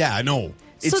 absolutely. Yeah, I know.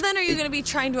 So then are you going to be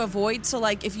trying to avoid? So,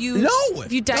 if you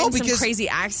die in some crazy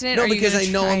accident? No, because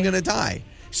I know I'm going to die.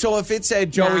 So if it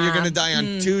said, Joey, you're going to die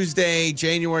on Tuesday,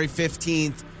 January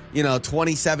 15th,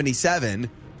 2077,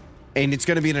 and it's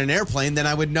going to be in an airplane, then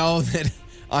I would know that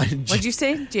on... What'd you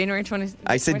say? January 20th?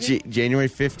 I said January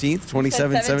 15th,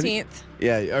 2017? 17th.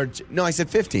 Yeah, no, I said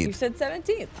 15th. You said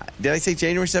 17th. Did I say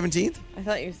January 17th? I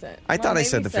thought you said... I thought I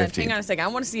said the 15th. Hang on a second. I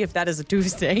want to see if that is a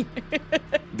Tuesday.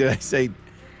 Did I say...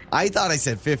 I thought I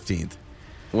said 15th.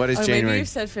 What is January? Maybe you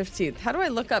said 15th. How do I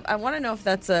look up? I want to know if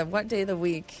that's what day of the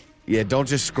week. Yeah, don't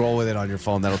just scroll with it on your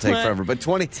phone. That'll take forever. But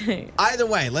either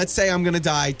way, let's say I'm going to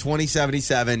die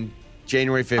 2077,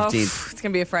 January 15th. It's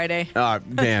going to be a Friday. Oh,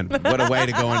 man, what a way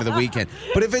to go into the weekend.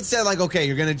 But if it said, like, okay,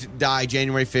 you're going to die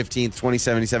January 15th,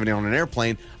 2077 on an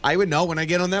airplane, I would know when I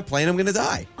get on that plane I'm going to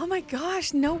die. Oh, my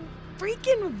gosh. No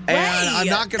freaking way. And I'm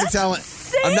not going to tell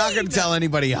I'm not going to tell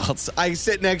anybody else. I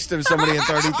sit next to somebody in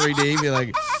 33D and be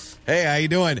like, hey, how you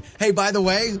doing? Hey, by the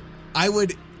way, I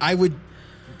would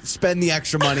spend the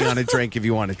extra money on a drink if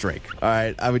you want a drink. All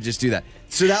right? I would just do that.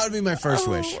 So that would be my first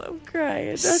wish. I'm crying.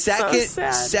 That's so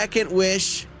sad. Second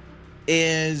wish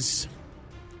is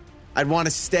I'd want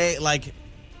to stay, like,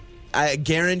 I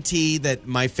guarantee that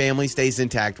my family stays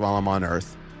intact while I'm on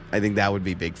Earth. I think that would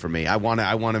be big for me. I want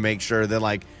to make sure that,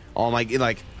 like, all my,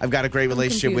 like, I've got a great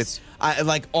relationship with, I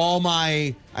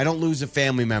don't lose a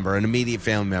family member, an immediate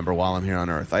family member while I'm here on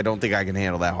Earth. I don't think I can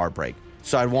handle that heartbreak.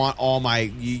 So I'd want all my,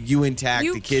 you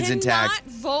intact, the kids intact.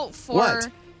 You cannot vote for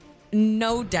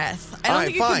no death. I don't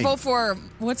think you can vote for,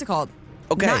 what's it called?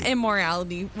 Okay. Not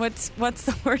immorality. What's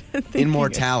the word?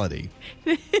 Immortality.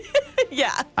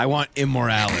 Yeah. I want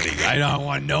immorality. I don't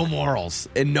want no morals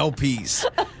and no peace.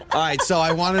 All right, so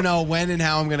I want to know when and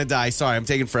how I'm going to die. Sorry, I'm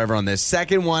taking forever on this.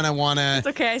 Second one, I want to... It's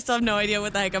okay, I still have no idea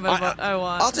what the heck I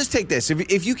want. I'll just take this.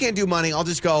 If you can't do money, I'll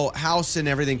just go house and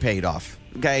everything paid off.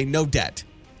 Okay, no debt.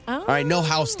 Oh, all right, no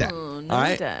house debt.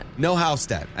 No debt. No house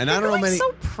debt. And You're I don't know many...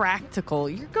 so practical.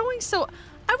 You're going so...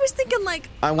 I was thinking like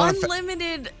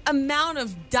unlimited amount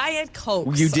of Diet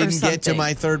Cokes. You didn't get to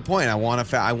my third point. I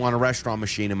want a restaurant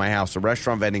machine in my house, a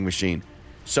restaurant vending machine.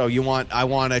 So I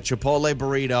want a Chipotle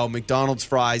burrito, McDonald's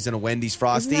fries, and a Wendy's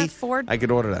Frosty. Isn't that 4? I could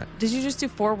order that. Did you just do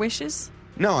 4 wishes?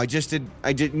 No, I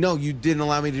did. No, you didn't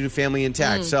allow me to do family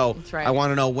intact. So that's right. I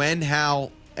want to know when,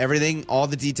 how, everything, all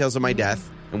the details of my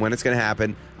death, and when it's going to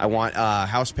happen. I want a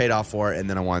house paid off for it, and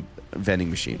then I want a vending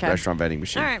machine, restaurant vending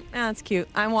machine. All right, that's cute.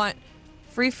 I want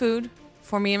free food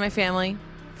for me and my family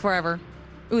forever.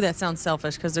 Ooh, that sounds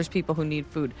selfish because there's people who need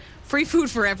food. Free food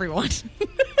for everyone.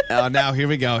 Now here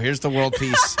we go. Here's the world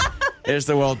peace. Here's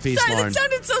the world peace, Sorry, Lauren. that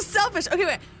sounded so selfish. Okay,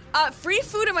 wait. Free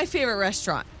food at my favorite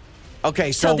restaurant.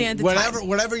 Okay, so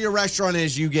whatever your restaurant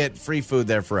is, you get free food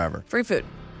there forever. Free food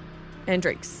and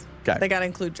drinks. Okay. They got to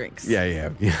include drinks. Yeah.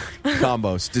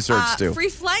 Combos, desserts too. Free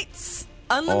flights.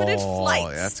 Unlimited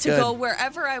flights to go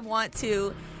wherever I want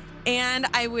to. And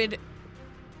I would...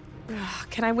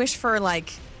 Can I wish for,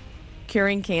 like,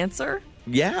 curing cancer?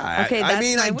 Yeah. Okay,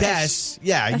 I guess.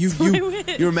 Yeah, you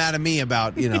were mad at me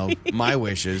about, my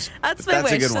wishes. That's my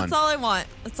wish. A good one. That's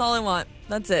all I want.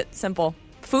 That's it. Simple.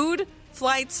 Food,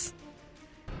 flights,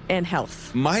 and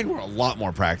health. Mine were a lot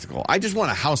more practical. I just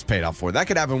want a house paid off for. That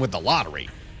could happen with the lottery.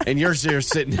 And you're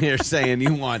sitting here saying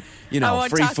you want, I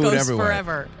want free food everywhere.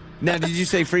 Forever. Now, did you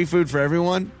say free food for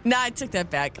everyone? No, I took that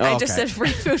back. I just said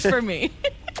free food for me.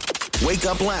 Wake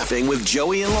up laughing with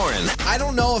Joey and Lauren. I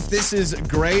don't know if this is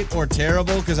great or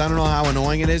terrible because I don't know how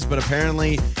annoying it is, but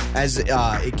apparently as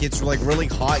it gets like really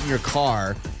hot in your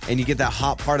car and you get that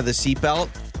hot part of the seatbelt,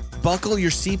 buckle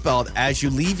your seatbelt as you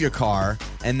leave your car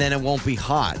and then it won't be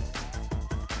hot.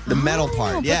 The metal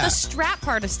part, yeah. But the strap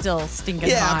part is still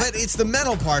stinking hot. Yeah, but it's the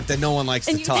metal part that no one likes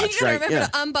to touch, and you gotta remember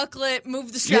to unbuckle it,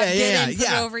 move the strap, get in, put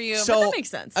it over you. So, but that makes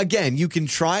sense. Again, you can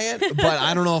try it, but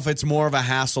I don't know if it's more of a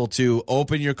hassle to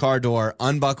open your car door,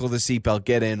 unbuckle the seatbelt,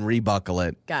 get in, rebuckle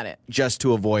it. Got it. Just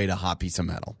to avoid a hot piece of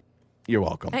metal. You're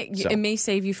welcome. Hey, it may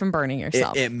save you from burning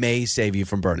yourself. It may save you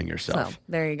from burning yourself. So,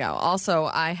 there you go. Also,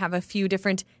 I have a few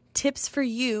different tips for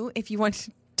you if you want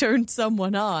to turn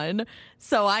someone on.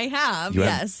 So I have,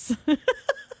 yes.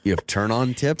 You have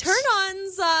turn-on tips?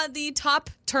 Turn-ons, the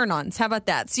top turn-ons. How about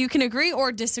that? So you can agree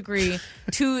or disagree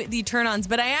to the turn-ons,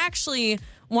 but I actually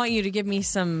want you to give me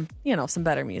some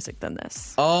better music than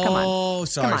this. Oh, come on.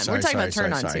 Sorry. Come on. We're talking about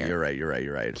turn-ons here.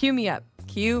 You're right. Cue me up.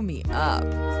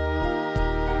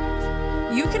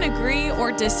 You can agree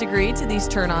or disagree to these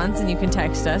turn-ons, and you can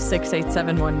text us,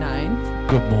 68719.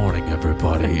 Good morning,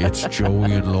 everybody. It's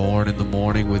Joey and Lauren in the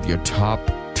morning with your top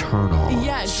turn-ons.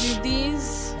 Yeah, do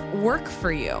these work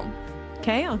for you?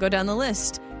 Okay, I'll go down the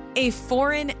list. A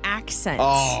foreign accent.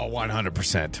 Oh,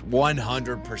 100%.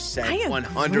 100%. I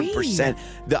agree. 100%.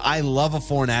 I love a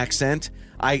foreign accent.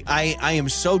 I am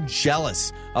so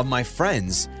jealous of my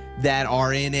friends that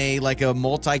are in a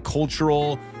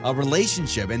multicultural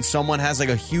relationship and someone has like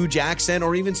a huge accent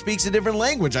or even speaks a different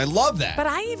language. I love that. But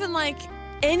I even like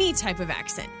any type of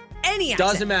accent. Any accent.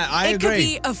 Doesn't matter. I agree. It could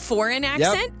be a foreign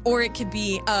accent, or it could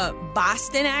be a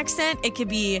Boston accent. It could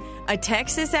be a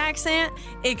Texas accent.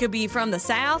 It could be from the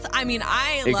South. I mean,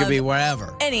 It could be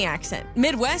wherever. Any accent.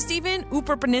 Midwest even,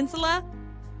 Upper Peninsula.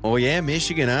 Oh, yeah,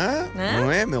 Michigan, huh? Oh,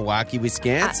 yeah, Milwaukee,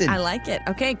 Wisconsin. I like it.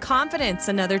 Okay, confidence,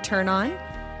 another turn on.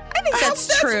 I I think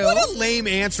that's true. What a lame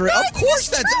answer. No, of course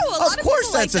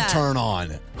that's like a turn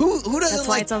on. Who doesn't That's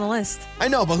why like it's on the list. I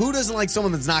know, but who doesn't like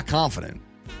someone that's not confident?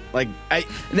 Like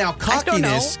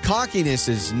cockiness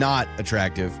is not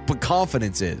attractive, but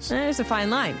confidence is. There's a fine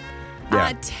line.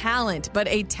 Yeah. Talent, but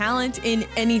a talent in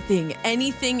anything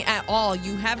at all.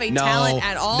 You have a talent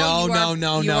at all.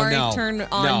 You are a turn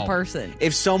on person.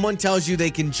 If someone tells you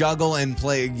they can juggle and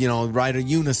play, ride a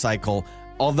unicycle,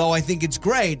 although I think it's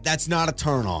great, that's not a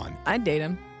turn on. I'd date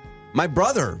him. My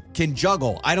brother can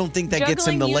juggle. I don't think that gets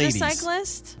him the ladies.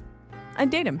 Unicyclist? I'd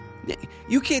date him.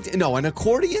 You can't. No, an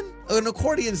accordion? An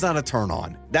accordion's not a turn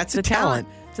on. That's a talent.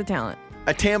 It's a talent.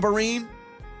 A tambourine?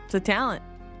 It's a talent.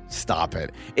 Stop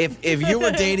it. If you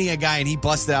were dating a guy and he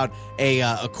busted out a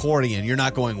accordion, you're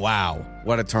not going, wow,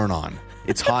 what a turn on.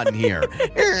 It's hot in here.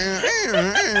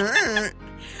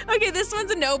 Okay, this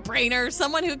one's a no-brainer.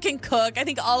 Someone who can cook. I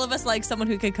think all of us like someone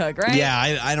who can cook, right?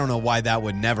 Yeah, I don't know why that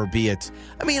would never be it.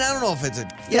 I mean, I don't know if it's a...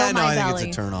 Yeah, no, I think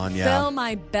it's a turn on, yeah. Fill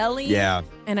my belly. Yeah.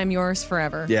 And I'm yours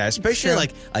forever. Yeah, especially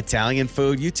like Italian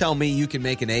food. You tell me you can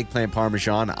make an eggplant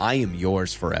parmesan, I am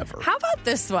yours forever. How about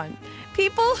this one?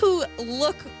 People who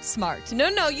look smart.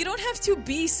 No, you don't have to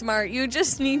be smart. You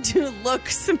just need to look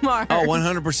smart. Oh,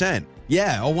 100%.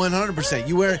 Yeah, 100%.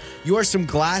 You wear some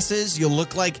glasses, you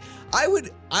look like... I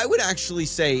would actually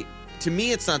say, to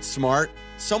me, it's not smart.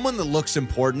 Someone that looks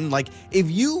important. Like,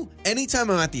 anytime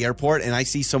I'm at the airport and I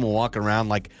see someone walking around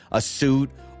like a suit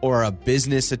or a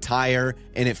business attire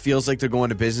and it feels like they're going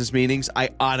to business meetings,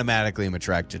 I automatically am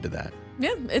attracted to that.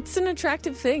 Yeah, it's an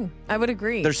attractive thing. I would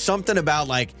agree. There's something about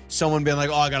like someone being like,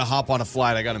 oh, I got to hop on a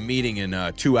flight. I got a meeting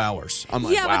in 2 hours. I'm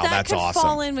like, wow, that's awesome. Yeah, but that could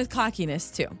fall in with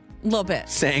cockiness too. A little bit.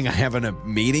 Saying I have a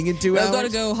meeting in 2 hours? I've got to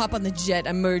go hop on the jet.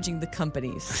 I'm merging the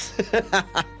companies.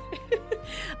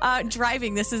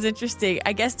 Driving, this is interesting.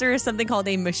 I guess there is something called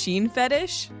a machine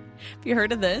fetish. Have you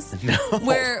heard of this? No.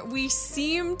 Where we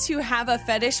seem to have a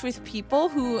fetish with people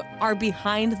who are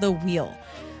behind the wheel.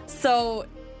 So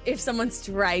if someone's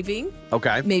driving,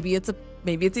 okay, maybe it's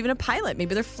even a pilot.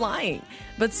 Maybe they're flying.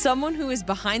 But someone who is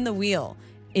behind the wheel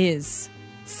is...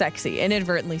 sexy,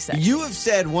 inadvertently sexy. You have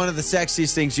said one of the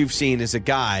sexiest things you've seen is a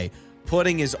guy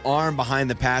putting his arm behind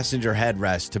the passenger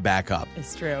headrest to back up.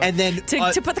 It's true. And then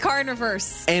to put the car in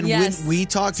reverse. And yes. when we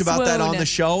talked about that on the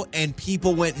show, and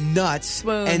people went nuts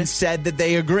and said that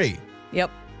they agree.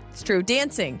 Yep, it's true.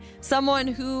 Dancing. Someone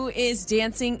who is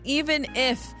dancing, even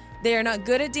if they are not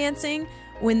good at dancing,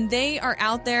 when they are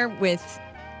out there with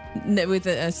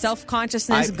a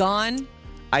self-consciousness gone.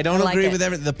 I don't agree with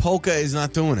everything. The polka is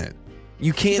not doing it.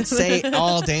 You can't say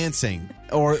all dancing.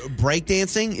 Or break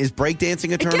dancing? Is break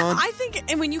dancing a turn on? I think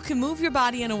when you can move your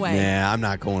body in a way. Yeah, I'm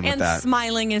not going with that. And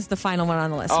smiling is the final one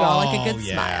on the list. We all like a good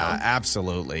smile.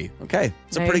 Absolutely. Okay,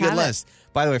 it's a pretty good list.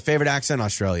 By the way, favorite accent,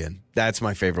 Australian. That's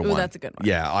my favorite one. That's a good one.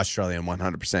 Yeah, Australian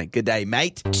 100%. Good day,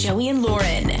 mate. Joey and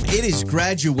Lauren. It is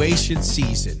graduation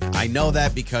season. I know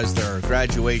that because there are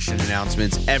graduation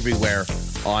announcements everywhere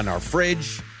on our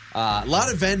fridge. A lot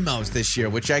of Venmos this year,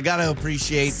 which I got to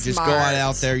appreciate. Smart. Just go on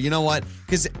out there. You know what?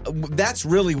 Because that's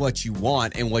really what you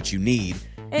want and what you need.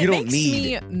 It makes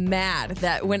me mad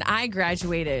that when I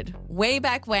graduated, way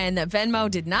back when, that Venmo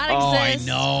did not exist.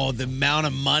 Oh, I know. The amount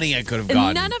of money I could have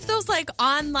gotten. None of those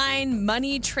online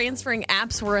money transferring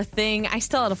apps were a thing. I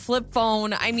still had a flip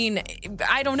phone. I mean,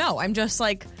 I don't know. I'm just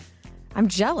like... I'm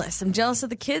jealous. I'm jealous of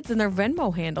the kids and their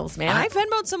Venmo handles, man. I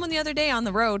Venmoed someone the other day on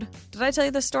the road. Did I tell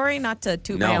you the story? Not to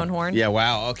toot my own horn. Yeah,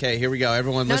 wow. Okay, here we go.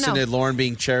 Everyone listen to Lauren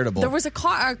being charitable. There was a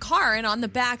car, and on the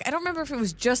back, I don't remember if it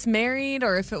was just married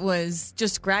or if it was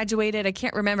just graduated. I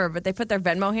can't remember, but they put their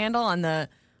Venmo handle on the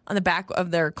back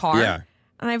of their car. Yeah.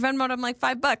 And I Venmoed them like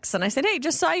 $5. And I said, hey,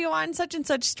 just saw you on such and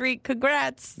such street.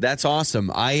 Congrats. That's awesome.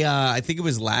 I think it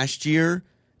was last year.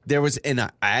 There was, and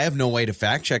I have no way to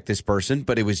fact check this person,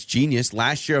 but it was genius.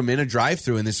 Last year, I'm in a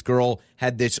drive-thru, and this girl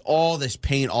had all this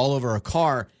paint all over her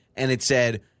car, and it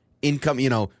said,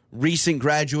 recent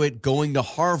graduate going to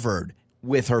Harvard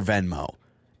with her Venmo.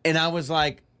 And I was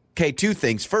like, okay, two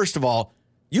things. First of all,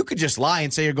 you could just lie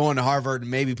and say you're going to Harvard,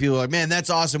 and maybe people are like, man, that's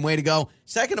awesome, way to go.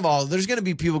 Second of all, there's going to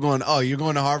be people going, oh, you're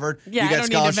going to Harvard? Yeah, you got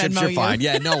scholarships, you're fine.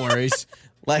 Yeah, no worries.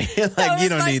 Like you don't need that. That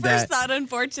was my first thought,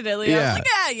 unfortunately. Yeah. I was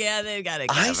like, yeah, they've got it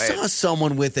covered. I saw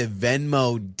someone with a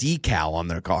Venmo decal on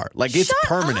their car. Like, it's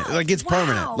permanent. Up. Like, it's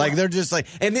permanent. Like, they're just like,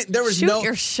 and there was Shoot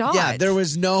your shot. Yeah, there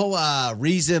was no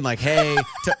reason, like, hey,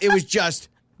 it was just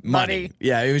money.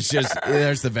 Yeah, it was just,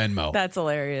 there's the Venmo. That's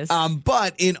hilarious.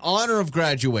 But in honor of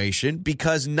graduation,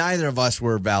 because neither of us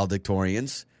were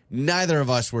valedictorians, neither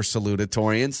of us were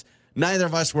salutatorians, neither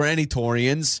of us were any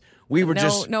Torians, We were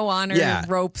no honor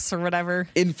ropes or whatever.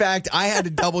 In fact, I had to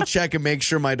double check and make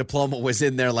sure my diploma was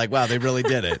in there. Like, wow, they really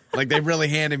did it. Like, they really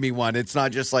handed me one. It's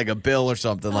not just like a bill or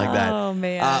something like that. Oh,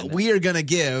 man. We are going to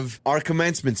give our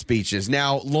commencement speeches.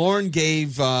 Now, Lauren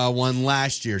gave one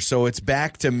last year, so it's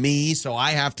back to me. So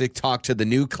I have to talk to the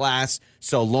new class.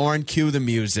 So, Lauren, cue the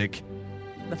music.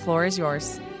 The floor is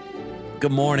yours.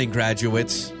 Good morning,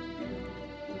 graduates.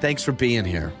 Thanks for being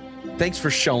here. Thanks for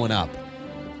showing up.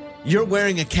 You're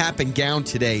wearing a cap and gown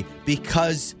today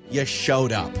because you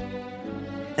showed up.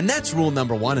 And that's rule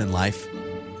number 1 in life.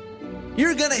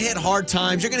 You're going to hit hard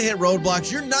times. You're going to hit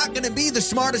roadblocks. You're not going to be the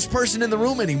smartest person in the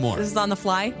room anymore. This is on the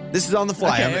fly? This is on the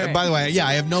fly. Okay, right. By the way,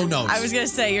 I have no notes. I was going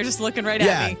to say, you're just looking right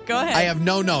at me. Go ahead. I have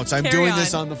no notes. I'm doing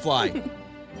this on the fly.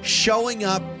 Showing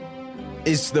up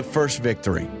is the first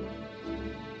victory.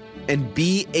 And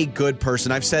be a good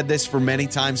person. I've said this for many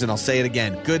times, and I'll say it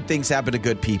again. Good things happen to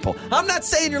good people. I'm not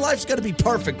saying your life's going to be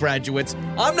perfect, graduates.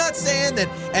 I'm not saying that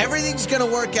everything's going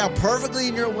to work out perfectly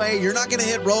in your way. You're not going to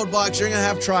hit roadblocks. You're going to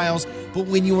have trials. But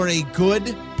when you are a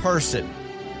good person,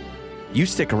 you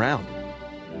stick around.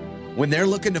 When they're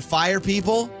looking to fire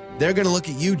people, they're going to look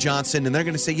at you, Johnson, and they're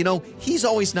going to say, he's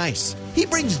always nice. He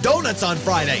brings donuts on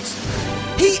Fridays.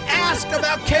 He asked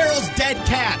about Carol's dead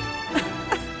cat.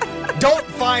 Don't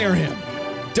fire him.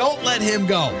 Don't let him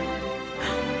go.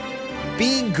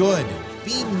 Being good,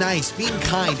 being nice, being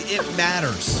kind, it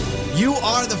matters. You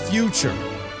are the future.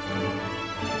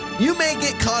 You may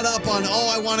get caught up on,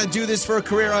 I want to do this for a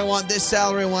career. I want this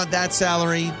salary. I want that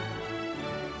salary.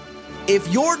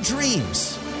 If your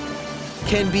dreams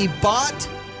can be bought,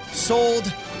 sold,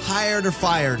 hired, or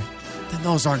fired, then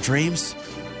those aren't dreams.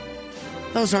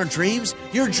 Those aren't dreams.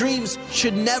 Your dreams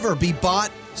should never be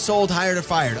bought, sold, hired, or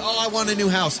fired. I want a new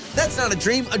house. That's not a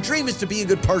dream. A dream is to be a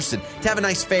good person, to have a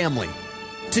nice family,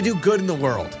 to do good in the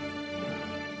world.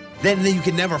 Then you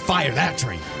can never fire that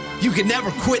dream. You can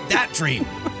never quit that dream.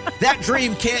 That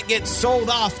dream can't get sold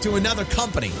off to another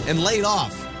company and laid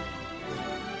off.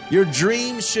 Your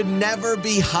dreams should never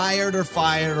be hired or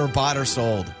fired or bought or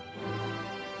sold.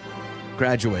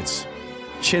 Graduates,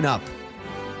 chin up.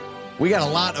 We got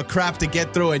a lot of crap to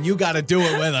get through, and you got to do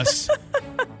it with us.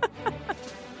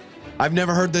 I've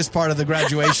never heard this part of the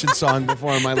graduation song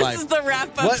before in my life. This is the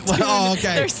wrap-up tune. Oh,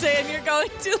 okay. They're saying you're going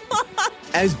too long.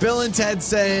 As Bill and Ted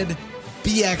said,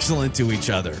 be excellent to each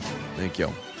other. Thank you.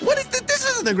 What is this? This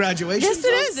isn't the graduation Yes,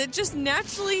 song. it is. It just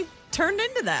naturally turned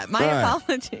into that. My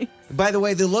apologies. By the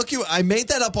way, I made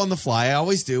that up on the fly. I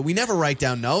always do. We never write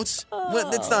down notes.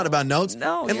 It's not about notes.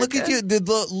 No, and look at you.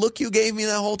 The look you gave me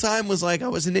that whole time was like I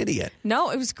was an idiot. No,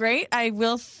 it was great. I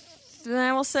will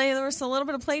say there was a little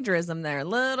bit of plagiarism there.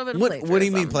 Plagiarism. What do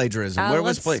you mean plagiarism? Where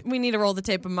was We need to roll the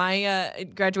tape of my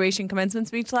graduation commencement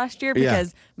speech last year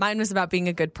because mine was about being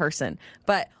a good person.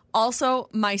 But also,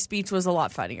 my speech was a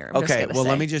lot funnier.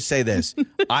 Let me just say this.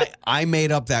 I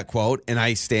made up that quote, and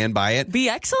I stand by it. Be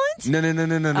excellent?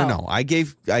 No. I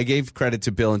gave credit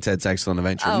to Bill and Ted's Excellent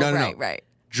Adventure. No. Right.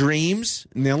 Dreams,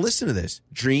 now listen to this.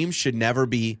 Dreams should never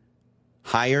be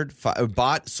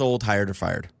bought, sold, hired, or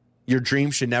fired. Your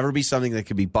dream should never be something that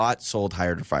could be bought, sold,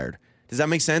 hired, or fired. Does that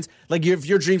make sense? Like if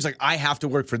your dream's like, I have to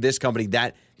work for this company,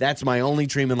 that's my only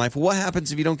dream in life. Well, what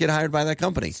happens if you don't get hired by that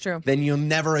company? It's true. Then you'll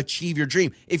never achieve your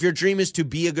dream. If your dream is to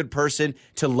be a good person,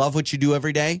 to love what you do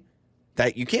every day,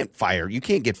 that you can't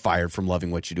get fired from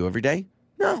loving what you do every day.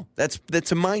 No, that's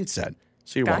a mindset.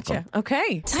 So you're welcome.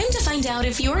 Okay. Time to find out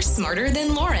if you're smarter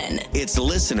than Lauren. It's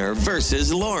listener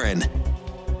versus Lauren.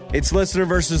 It's listener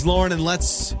versus Lauren, and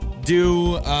let's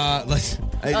do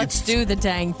let's do the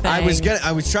dang thing.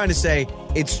 I was trying to say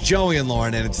it's Joey and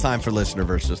Lauren, and it's time for listener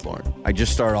versus Lauren. I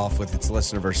just start off with it's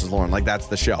listener versus Lauren, like that's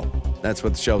the show. That's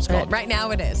what the show's called. Right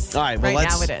now it is. All right, well,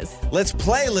 now it is. Let's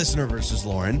play listener versus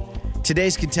Lauren.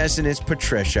 Today's contestant is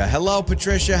Patricia. Hello,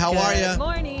 Patricia. How are you? Good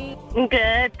morning.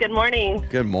 Good. Good morning.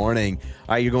 Good morning.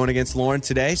 All right, you're going against Lauren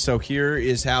today. So here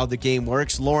is how the game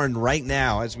works. Lauren, right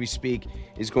now, as we speak,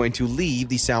 is going to leave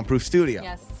the soundproof studio.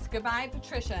 Yes. Goodbye,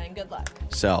 Patricia, and good luck.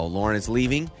 So Lauren is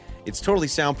leaving. It's totally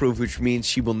soundproof, which means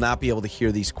she will not be able to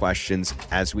hear these questions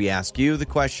as we ask you the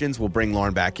questions. We'll bring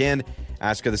Lauren back in,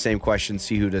 ask her the same questions,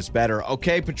 see who does better.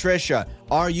 Okay, Patricia,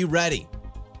 are you ready?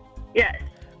 Yes.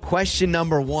 Question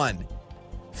number 1.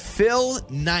 Phil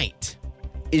Knight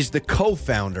is the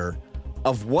co-founder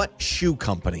of what shoe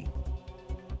company?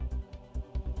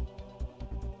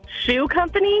 Shoe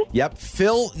company? Yep.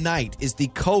 Phil Knight is the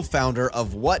co-founder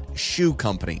of what shoe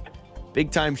company?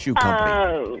 Big time shoe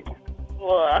company.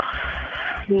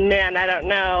 Man, I don't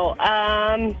know.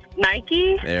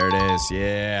 Nike? There it is.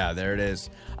 Yeah, there it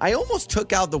is. I almost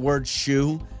took out the word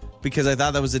shoe because I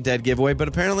thought that was a dead giveaway, but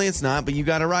apparently it's not, but you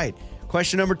got it right.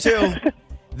 Question number 2.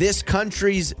 This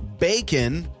country's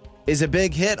bacon is a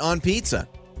big hit on pizza.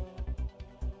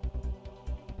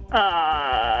 Yeah,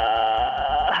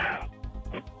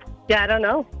 I don't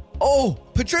know. Oh,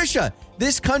 Patricia,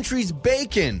 this country's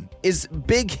bacon is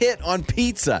big hit on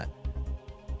pizza.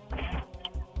 I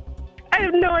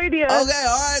have no idea. Okay, all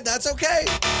right, that's okay.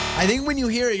 I think when you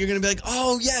hear it, you're going to be like,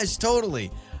 oh, yes, totally.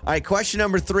 All right, question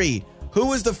number 3. Who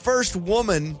was the first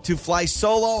woman to fly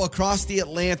solo across the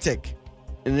Atlantic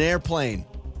in an airplane?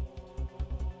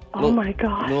 My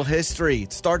God. Little history.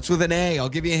 It starts with an A. I'll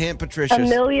give you a hint, Patricia.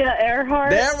 Amelia Earhart.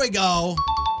 There we go.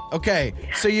 Okay,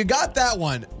 so you got that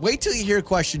one. Wait till you hear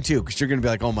question 2, because you're going to be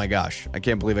like, oh my gosh, I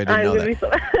can't believe I didn't know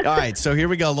that. All right, so here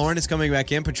we go. Lauren is coming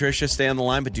back in. Patricia, stay on the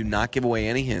line, but do not give away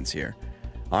any hints here.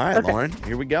 All right, okay. Lauren,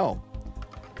 here we go.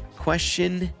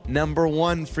 Question number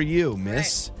 1 for you,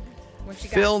 miss. Right.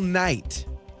 Phil Knight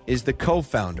is the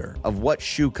co-founder of what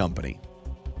shoe company?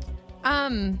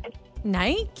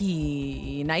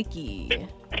 Nike.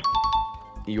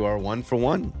 You are 1 for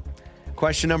 1.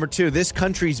 Question number 2. This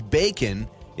country's bacon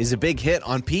is a big hit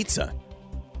on pizza.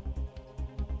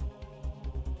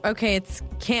 Okay, it's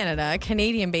Canada,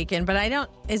 Canadian bacon, but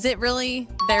is it really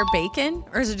their bacon?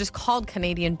 Or is it just called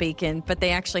Canadian bacon, but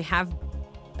they actually have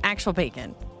actual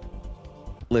bacon?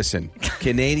 Listen,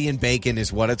 Canadian bacon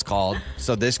is what it's called.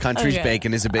 So this country's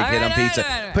bacon is a big hit on pizza.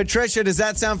 Right. Patricia, does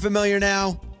that sound familiar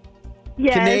now?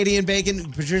 Yes. Canadian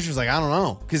bacon? Patricia's like, I don't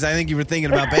know, because I think you were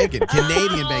thinking about bacon.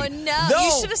 Canadian bacon. No,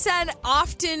 you should have said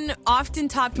often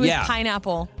topped with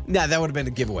pineapple. Nah, that would have been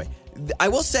a giveaway. I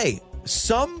will say,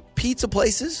 some pizza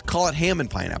places call it ham and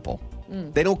pineapple.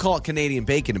 They don't call it Canadian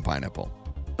bacon and pineapple.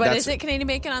 But is it Canadian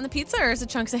bacon on the pizza, or is it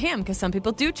chunks of ham? Because some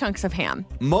people do chunks of ham.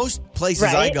 Most places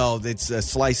I go, it's a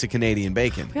slice of Canadian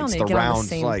bacon. It's the round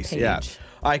slice. Page. Yeah.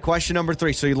 All right, question number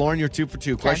 3. So, Lauren, you're 2 for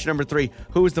 2. Okay. Question number 3.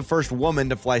 Who was the first woman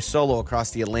to fly solo across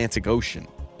the Atlantic Ocean?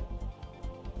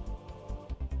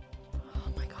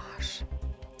 Oh, my gosh.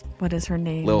 What is her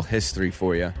name? Little history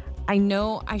for you. I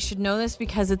know. I should know this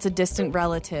because it's a distant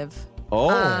relative.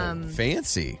 Oh,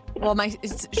 fancy. Well, my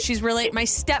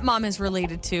stepmom is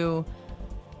related to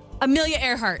Amelia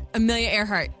Earhart.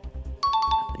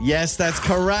 Yes, that's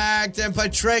correct. And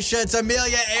Patricia, it's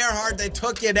Amelia Earhart that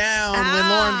took you down when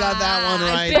Lauren got that one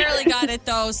right. I barely got it,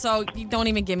 though, so you don't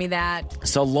even give me that.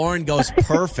 So Lauren goes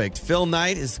perfect. Phil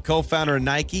Knight is the co-founder of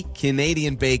Nike.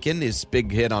 Canadian bacon is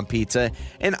big hit on pizza.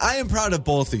 And I am proud of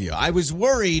both of you. I was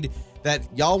worried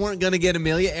that y'all weren't going to get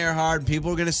Amelia Earhart, and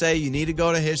people were going to say you need to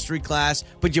go to history class,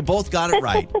 but you both got it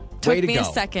right. Way to go. Took me a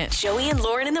second. Joey and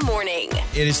Lauren in the morning.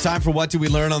 It is time for What Did We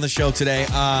Learn on the show today?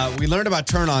 We learned about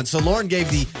turn-ons. So Lauren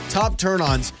gave the top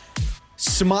turn-ons.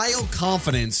 Smile,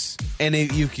 confidence, and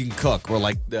you can cook were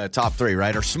like the top 3,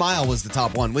 right? Or smile was the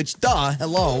top 1, which,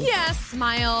 hello. Yeah,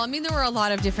 smile. I mean, there were a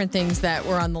lot of different things that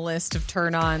were on the list of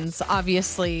turn-ons.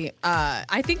 Obviously,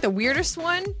 I think the weirdest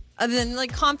one, other than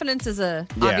like confidence is a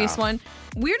obvious one.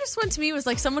 Weirdest one to me was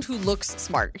like someone who looks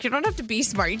smart. You don't have to be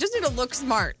smart. You just need to look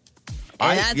smart.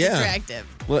 And that's attractive.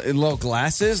 Well, little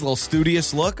glasses, little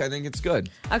studious look. I think it's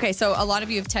good. Okay, so a lot of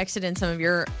you have texted in some of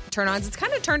your turn-ons. It's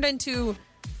kind of turned into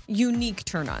unique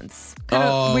turn-ons. Kind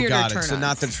of weirder turn-ons. So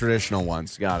not the traditional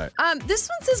ones. Got it. This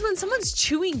one says when someone's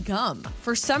chewing gum.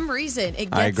 For some reason,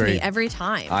 it gets me every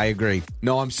time. I agree.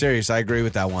 No, I'm serious. I agree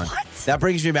with that one. What? That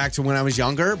brings me back to when I was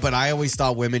younger, but I always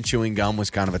thought women chewing gum was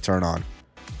kind of a turn-on.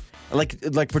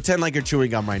 Like pretend like you're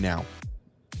chewing gum right now.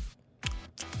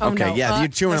 Oh, okay, no. Yeah, you're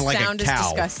chewing it like a cow. The sound is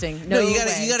disgusting. No, you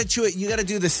gotta chew it. You gotta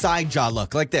do the side jaw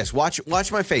look like this. Watch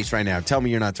my face right now. Tell me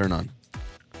you're not turned on.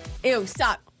 Ew!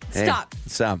 Stop!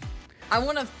 Stop! I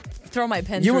want to throw my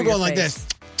pen. You were going your like face. this.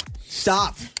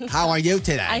 Stop! How are you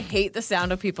today? I hate the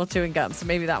sound of people chewing gum, so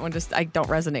maybe that one I don't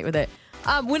resonate with it.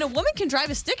 When a woman can drive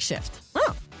a stick shift.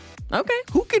 Oh, okay.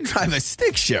 Who can drive a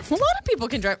stick shift? A lot of people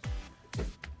can drive.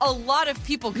 A lot of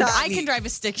people can. I can drive a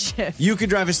stick shift. You can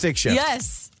drive a stick shift.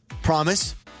 Yes.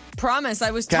 Promise.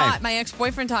 I was taught. My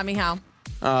ex-boyfriend taught me how.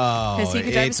 Oh, he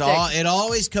could drive a stick. It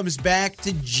always comes back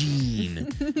to Gene.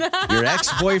 Your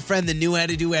ex-boyfriend that knew how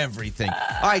to do everything.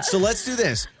 All right, so let's do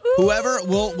this. Whoever,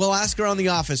 we'll ask around the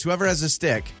office. Whoever has a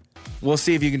stick, we'll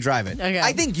see if you can drive it. Okay.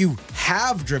 I think you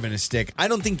have driven a stick. I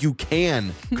don't think you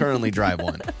can currently drive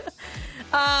one.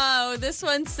 Oh, this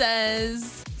one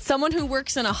says someone who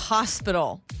works in a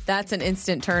hospital. That's an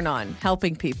instant turn on,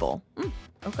 helping people.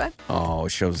 Okay. Oh,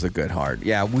 shows the good heart.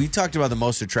 Yeah, we talked about the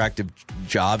most attractive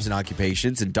jobs and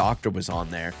occupations, and doctor was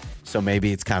on there. So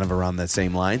maybe it's kind of around that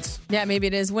same lines. Yeah, maybe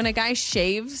it is. When a guy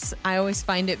shaves, I always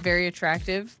find it very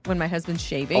attractive when my husband's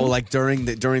shaving. Oh, like during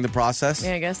the process?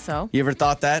 Yeah, I guess so. You ever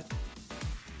thought that?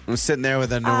 I'm sitting there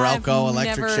with a Norelco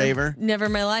electric shaver. Never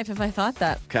in my life have I thought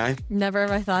that. Okay. Never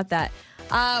have I thought that.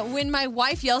 When my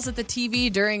wife yells at the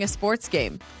TV during a sports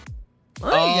game.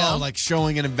 There you go. Like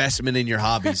showing an investment in your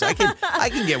hobbies. I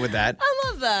can get with that. I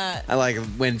love that. I like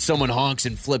when someone honks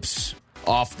and flips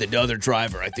off the other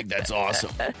driver. I think that's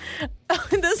awesome.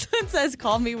 This one says,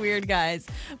 "Call me weird, guys,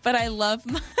 but I love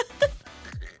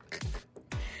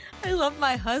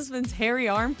my husband's hairy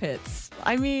armpits."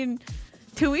 I mean,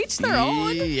 to each their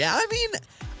own. Yeah, I mean,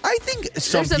 I think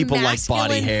some people like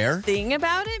body hair. Thing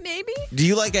about it, maybe. Do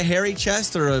you like a hairy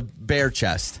chest or a bare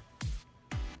chest?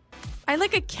 I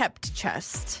like a kept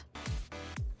chest.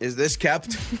 Is this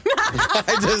kept?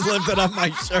 I just lifted up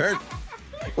my shirt.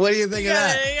 What do you think of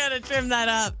that? You gotta trim that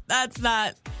up. That's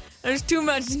not. There's too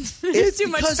much. There's too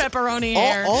much pepperoni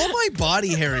hair. All my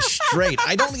body hair is straight.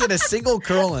 I don't get a single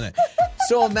curl in it.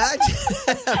 So imagine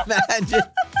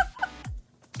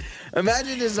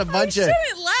there's a bunch of. I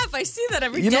shouldn't laugh. I see that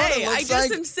every day. I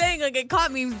just am saying, like, it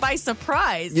caught me by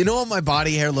surprise. You know what my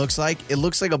body hair looks like? It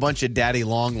looks like a bunch of daddy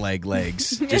long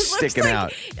legs just sticking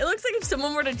out. It looks like if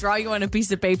someone were to draw you on a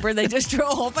piece of paper, they just drew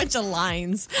a whole bunch of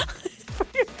lines.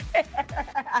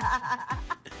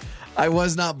 I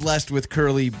was not blessed with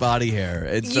curly body hair.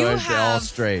 It's all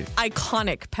straight.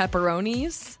 Iconic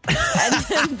pepperonis, and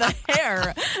then the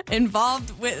hair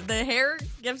involved with the hair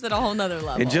gives it a whole nother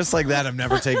level. And just like that, I'm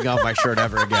never taking off my shirt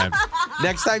ever again.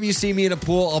 Next time you see me in a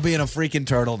pool, I'll be in a freaking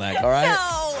turtleneck. All right?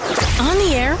 No. On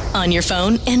the air, on your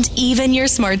phone, and even your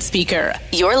smart speaker.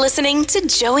 You're listening to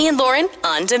Joey and Lauren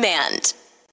on demand.